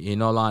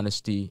in all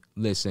honesty,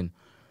 listen.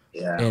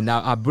 Yeah. And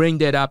I bring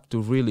that up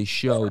to really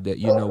show that,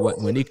 you know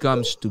what, when it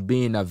comes to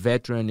being a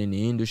veteran in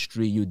the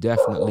industry, you're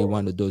definitely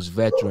one of those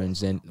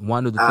veterans. And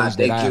one of the things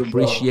that I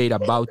appreciate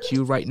about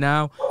you right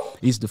now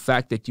is the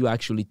fact that you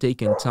actually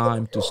taking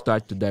time to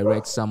start to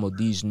direct some of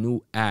these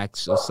new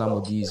acts or some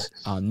of these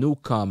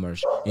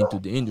newcomers into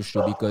the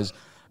industry, because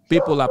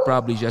people are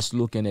probably just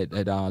looking at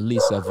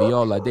Lisa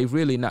Viola. They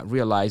really not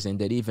realizing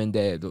that even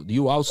that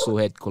you also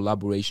had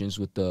collaborations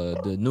with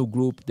the new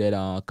group that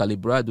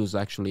Calibrados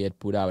actually had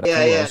put out.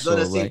 Yeah,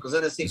 Zona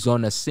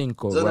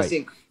Cinco,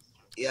 right?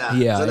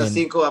 Yeah, Zona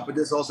Cinco. I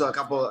produced also a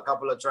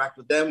couple of tracks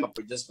with them. I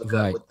produced with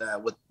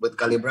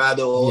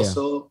Calibrado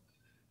also.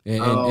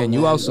 And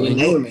you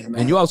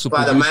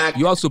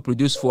also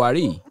produced for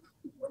Ari,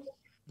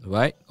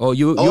 right? Or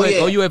you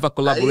have a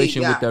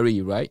collaboration with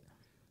Ari, right?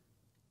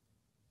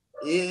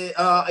 Yeah,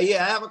 I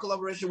have a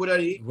collaboration with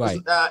Ari. Right.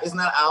 It's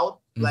not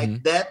out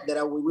like that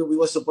we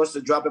were supposed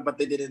to drop it, but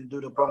they didn't do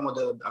the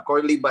promo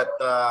accordingly. But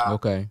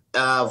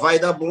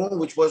Vida Boom,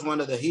 which was one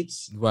of the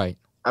hits. Right.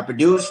 I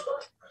produced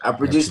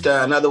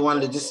another one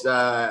that just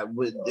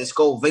it's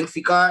called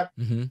Vengficar.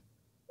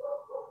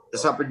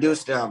 So I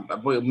produced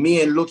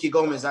me and Lucky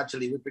Gomez,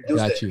 actually. We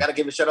produced it. Gotta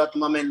give a shout out to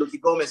my man Lucky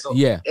Gomez. So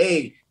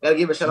hey, gotta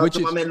give a shout out to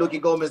my man Lucky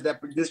Gomez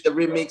that produced the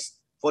remix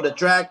for the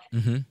track.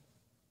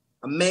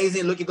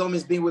 Amazing. Lucky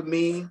Gomez been with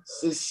me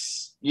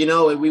since, you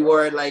know, we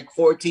were like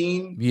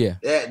 14. Yeah.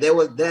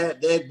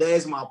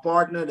 There's my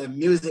partner, the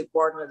music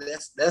partner.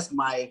 That's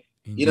my,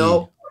 you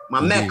know, my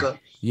Mecca.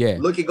 Yeah.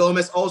 Lucky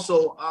Gomez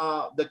also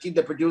the kid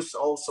that produced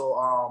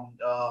also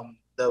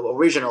the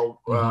original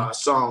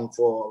song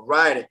for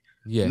Ride It.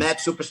 Yeah. Matt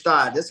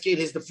Superstar. This kid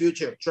is the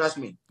future. Trust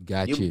me.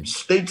 Got you.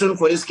 Stay tuned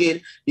for this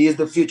kid. He is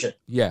the future.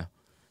 Yeah.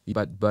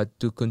 But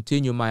to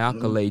continue my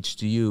accolades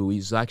to you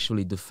is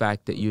actually the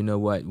fact that, you know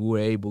what, we were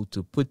able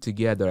to put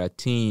together a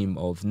team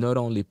of not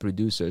only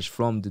producers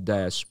from the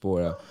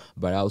diaspora,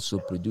 but also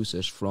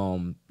producers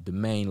from the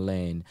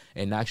mainland,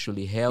 and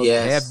actually have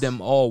them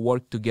all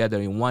work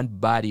together in one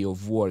body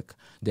of work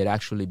that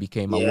actually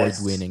became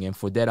award-winning. And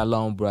for that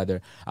alone,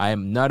 brother, I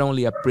am not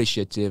only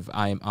appreciative,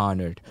 I am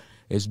honored.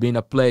 It's been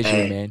a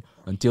pleasure, man.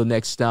 Until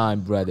next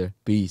time, brother.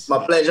 Peace.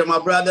 My pleasure, my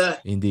brother.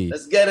 Indeed.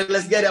 Let's get it.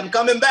 Let's get it. I'm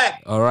coming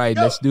back. All right,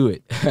 let's do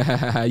it.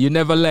 You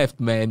never left,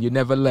 man. You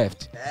never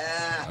left.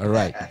 Yeah. All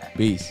right.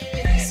 Peace.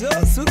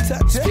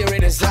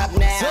 Spirit is up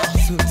now.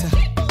 I'm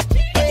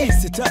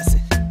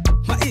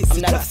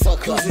not a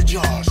fucker.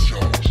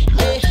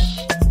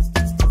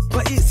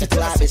 The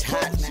club is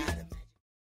hot now.